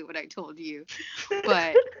exactly what I told you,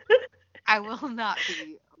 but I will not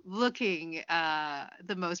be looking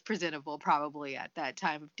the most presentable probably at that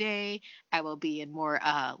time of day. I will be in more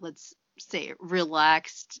let's say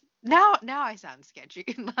relaxed. Now I sound sketchy.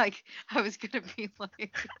 Like I was gonna be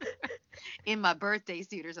like in my birthday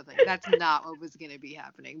suit or something. That's not what was going to be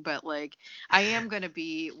happening. But like, I am going to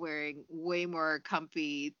be wearing way more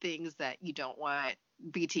comfy things that you don't want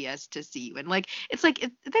BTS to see you. And like, it's like,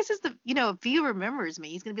 this is the, if he remembers me,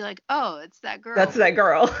 he's going to be like, oh, it's that girl That's from, that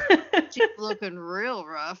girl. she's looking real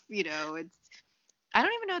rough. It's, I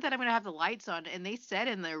don't even know that I'm gonna have the lights on. And they said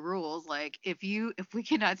in their rules, like if we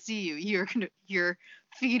cannot see you, your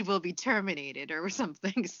feed will be terminated or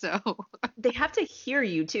something. So They have to hear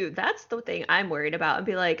you too. That's the thing I'm worried about. And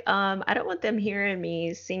be like, I don't want them hearing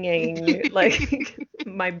me singing like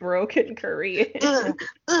my broken Korean. uh,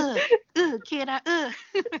 uh, can I,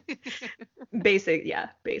 Basic, yeah,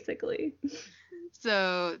 basically.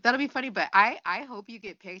 So that'll be funny, but I hope you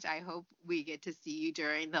get picked. I hope we get to see you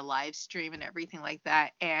during the live stream and everything like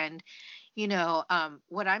that. And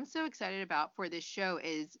what I'm so excited about for this show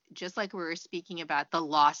is just like we were speaking about the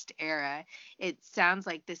lost era. It sounds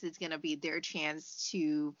like this is going to be their chance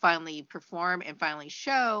to finally perform and finally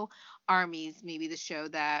show armies maybe the show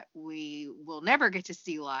that we will never get to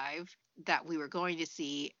see live. that we were going to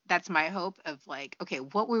see. That's my hope of like, okay,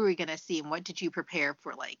 what were we going to see and what did you prepare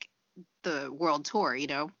for like the world tour, you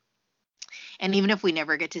know? And even if we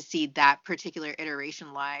never get to see that particular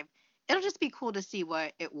iteration live, it'll just be cool to see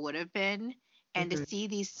what it would have been and to Mhm. see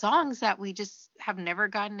these songs that we just have never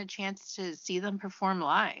gotten a chance to see them perform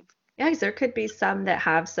live. Yeah, 'cause there could be some that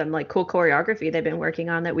have some like cool choreography they've been working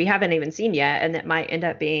on that we haven't even seen yet, and that might end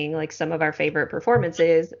up being like some of our favorite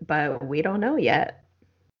performances, but we don't know yet.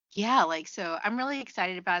 Yeah, like so I'm really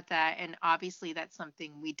excited about that. And obviously that's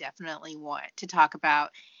something we definitely want to talk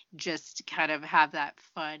about, just to kind of have that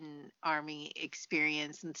fun army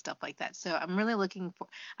experience and stuff like that. So I'm really looking for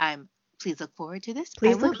I'm please look forward to this. I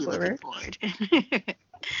Please will look be looking forward. forward.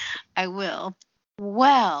 I will.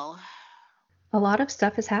 Well, A lot of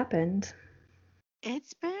stuff has happened.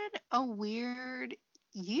 it's been a weird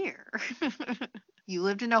year. You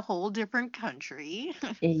lived in a whole different country.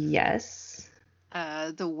 Yes.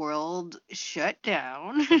 The world shut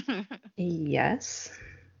down. Yes.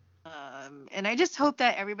 And I just hope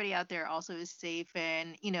that everybody out there also is safe.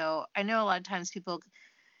 And, you know, I know a lot of times people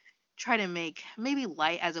try to make maybe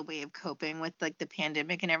light as a way of coping with like the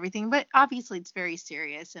pandemic and everything, but obviously it's very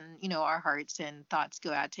serious. And, you know, our hearts and thoughts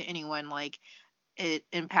go out to anyone like it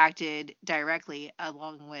impacted directly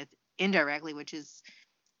along with indirectly, which is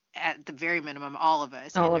at the very minimum, all of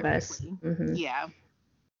us All of us. indirectly. Hmm. Yeah,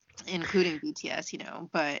 including BTS, you know,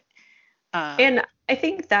 but um, And I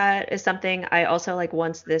think that is something I also like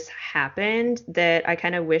once this happened that I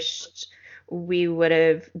kind of wished we would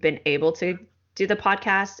have been able to do the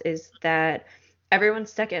podcast is that everyone's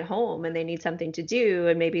stuck at home and they need something to do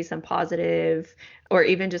and maybe some positive or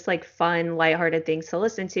even just like fun, lighthearted things to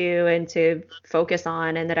listen to and to focus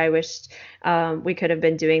on. And that I wished we could have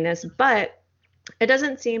been doing this. But it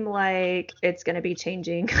doesn't seem like it's going to be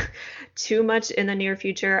changing too much in the near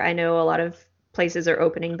future. I know a lot of places are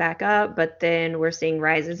opening back up, but then we're seeing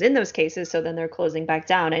rises in those cases. So then they're closing back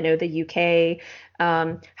down. I know the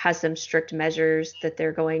UK has some strict measures that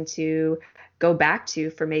they're going to go back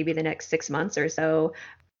to for maybe the next 6 months or so.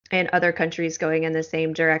 And other countries going in the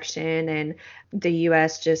same direction. And the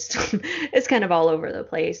US just is kind of all over the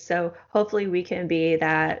place. So hopefully we can be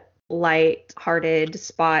that light-hearted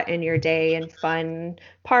spot in your day and fun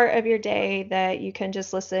part of your day that you can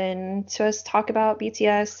just listen to us talk about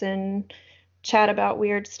BTS and chat about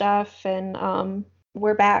weird stuff. And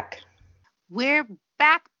we're back. we're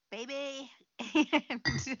back, baby. And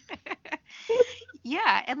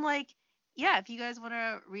yeah, and like, yeah, if you guys want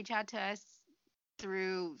to reach out to us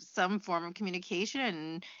through some form of communication,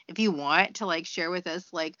 and if you want to like share with us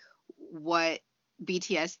like what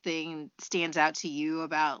BTS thing stands out to you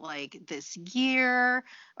about like this year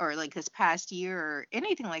or like this past year or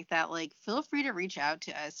anything like that, like feel free to reach out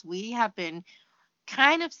to us. We have been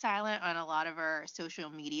kind of silent on a lot of our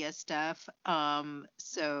social media stuff.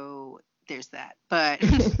 So there's that. But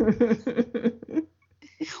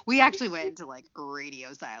we actually went into like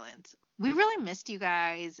radio silence. We really missed you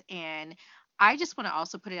guys. And I just want to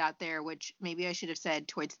also put it out there, which maybe I should have said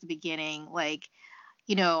towards the beginning, like,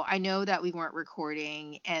 you know, I know that we weren't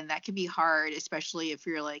recording and that can be hard, especially if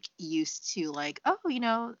you're like used to like, oh, you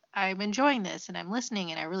know, I'm enjoying this and I'm listening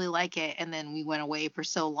and I really like it. And then we went away for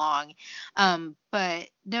so long. But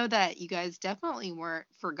know that you guys definitely weren't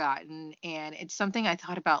forgotten. And it's something I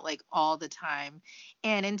thought about like all the time.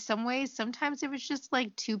 And in some ways, sometimes it was just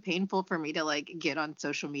like too painful for me to like get on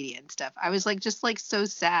social media and stuff. I was like, just like so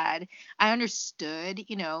sad. I understood,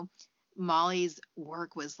 you know, Molly's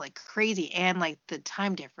work was like crazy and like the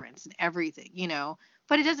time difference and everything, you know.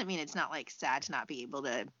 But it doesn't mean it's not like sad to not be able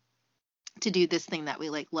to do this thing that we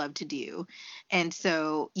like love to do. And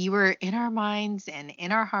so you were in our minds and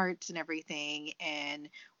in our hearts and everything. And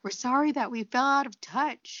we're sorry that we fell out of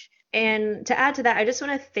touch. And to add to that, I just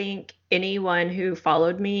want to thank anyone who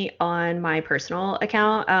followed me on my personal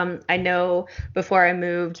account. I know before I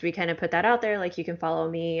moved, we kind of put that out there, like you can follow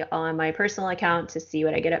me on my personal account to see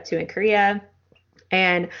what I get up to in Korea.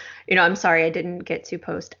 And, I'm sorry I didn't get to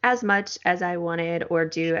post as much as I wanted or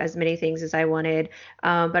do as many things as I wanted.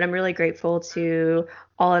 But I'm really grateful to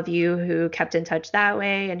all of you who kept in touch that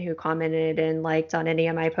way and who commented and liked on any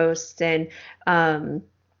of my posts. And,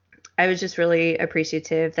 I was just really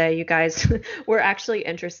appreciative that you guys were actually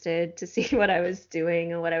interested to see what I was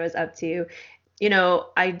doing and what I was up to.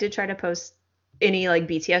 I did try to post any like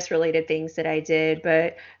BTS related things that I did,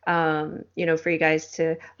 but for you guys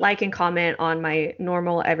to like and comment on my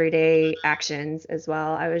normal everyday actions as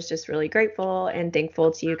well. I was just really grateful and thankful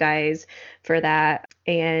to you guys for that.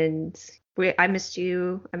 And I missed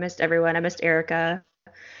you. I missed everyone. I missed Erica.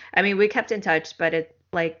 I mean, we kept in touch, but it,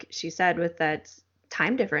 like she said, with that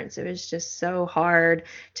time difference. It was just so hard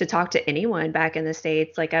to talk to anyone back in the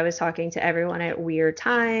States. Like I was talking to everyone at weird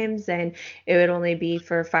times, and it would only be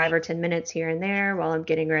for 5 or 10 minutes here and there while I'm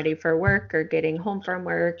getting ready for work or getting home from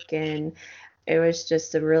work. And it was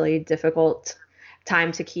just a really difficult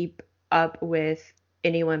time to keep up with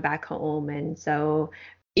anyone back home. And so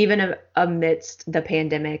even amidst the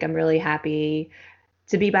pandemic, I'm really happy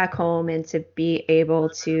to be back home and to be able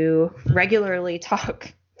to regularly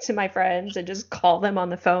talk to my friends and just call them on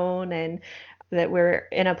the phone, and that we're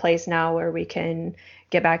in a place now where we can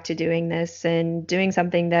get back to doing this and doing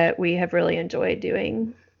something that we have really enjoyed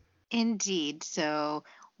doing. Indeed. So,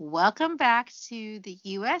 welcome back to the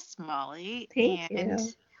US, Molly, Thank and you.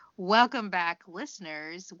 welcome back,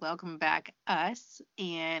 listeners. Welcome back, us.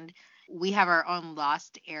 And we have our own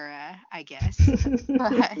lost era, I guess.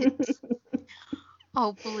 But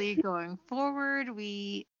hopefully, going forward,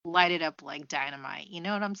 we light it up like dynamite. You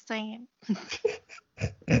know what I'm saying?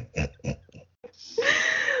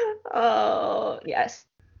 Oh, yes.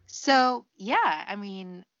 So, yeah, I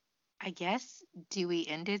mean, I guess, do we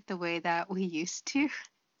end it the way that we used to?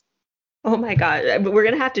 Oh my God. We're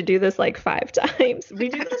gonna have to do this like 5 times. We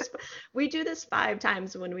do this 5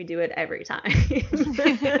 times when we do it every time.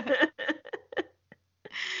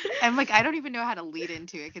 I'm like, I don't even know how to lead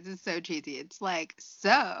into it because it's so cheesy. It's like,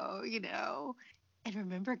 so, and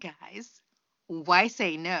remember, guys, why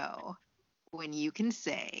say no when you can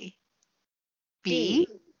say B,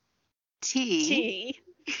 B, T, T.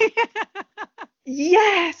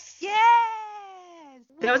 Yes. yes!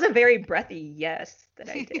 That was a very breathy yes that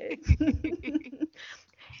I did.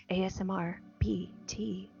 ASMR, B,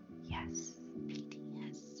 T, yes.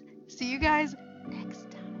 BTS. See you guys next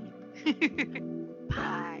time.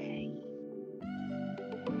 Bye.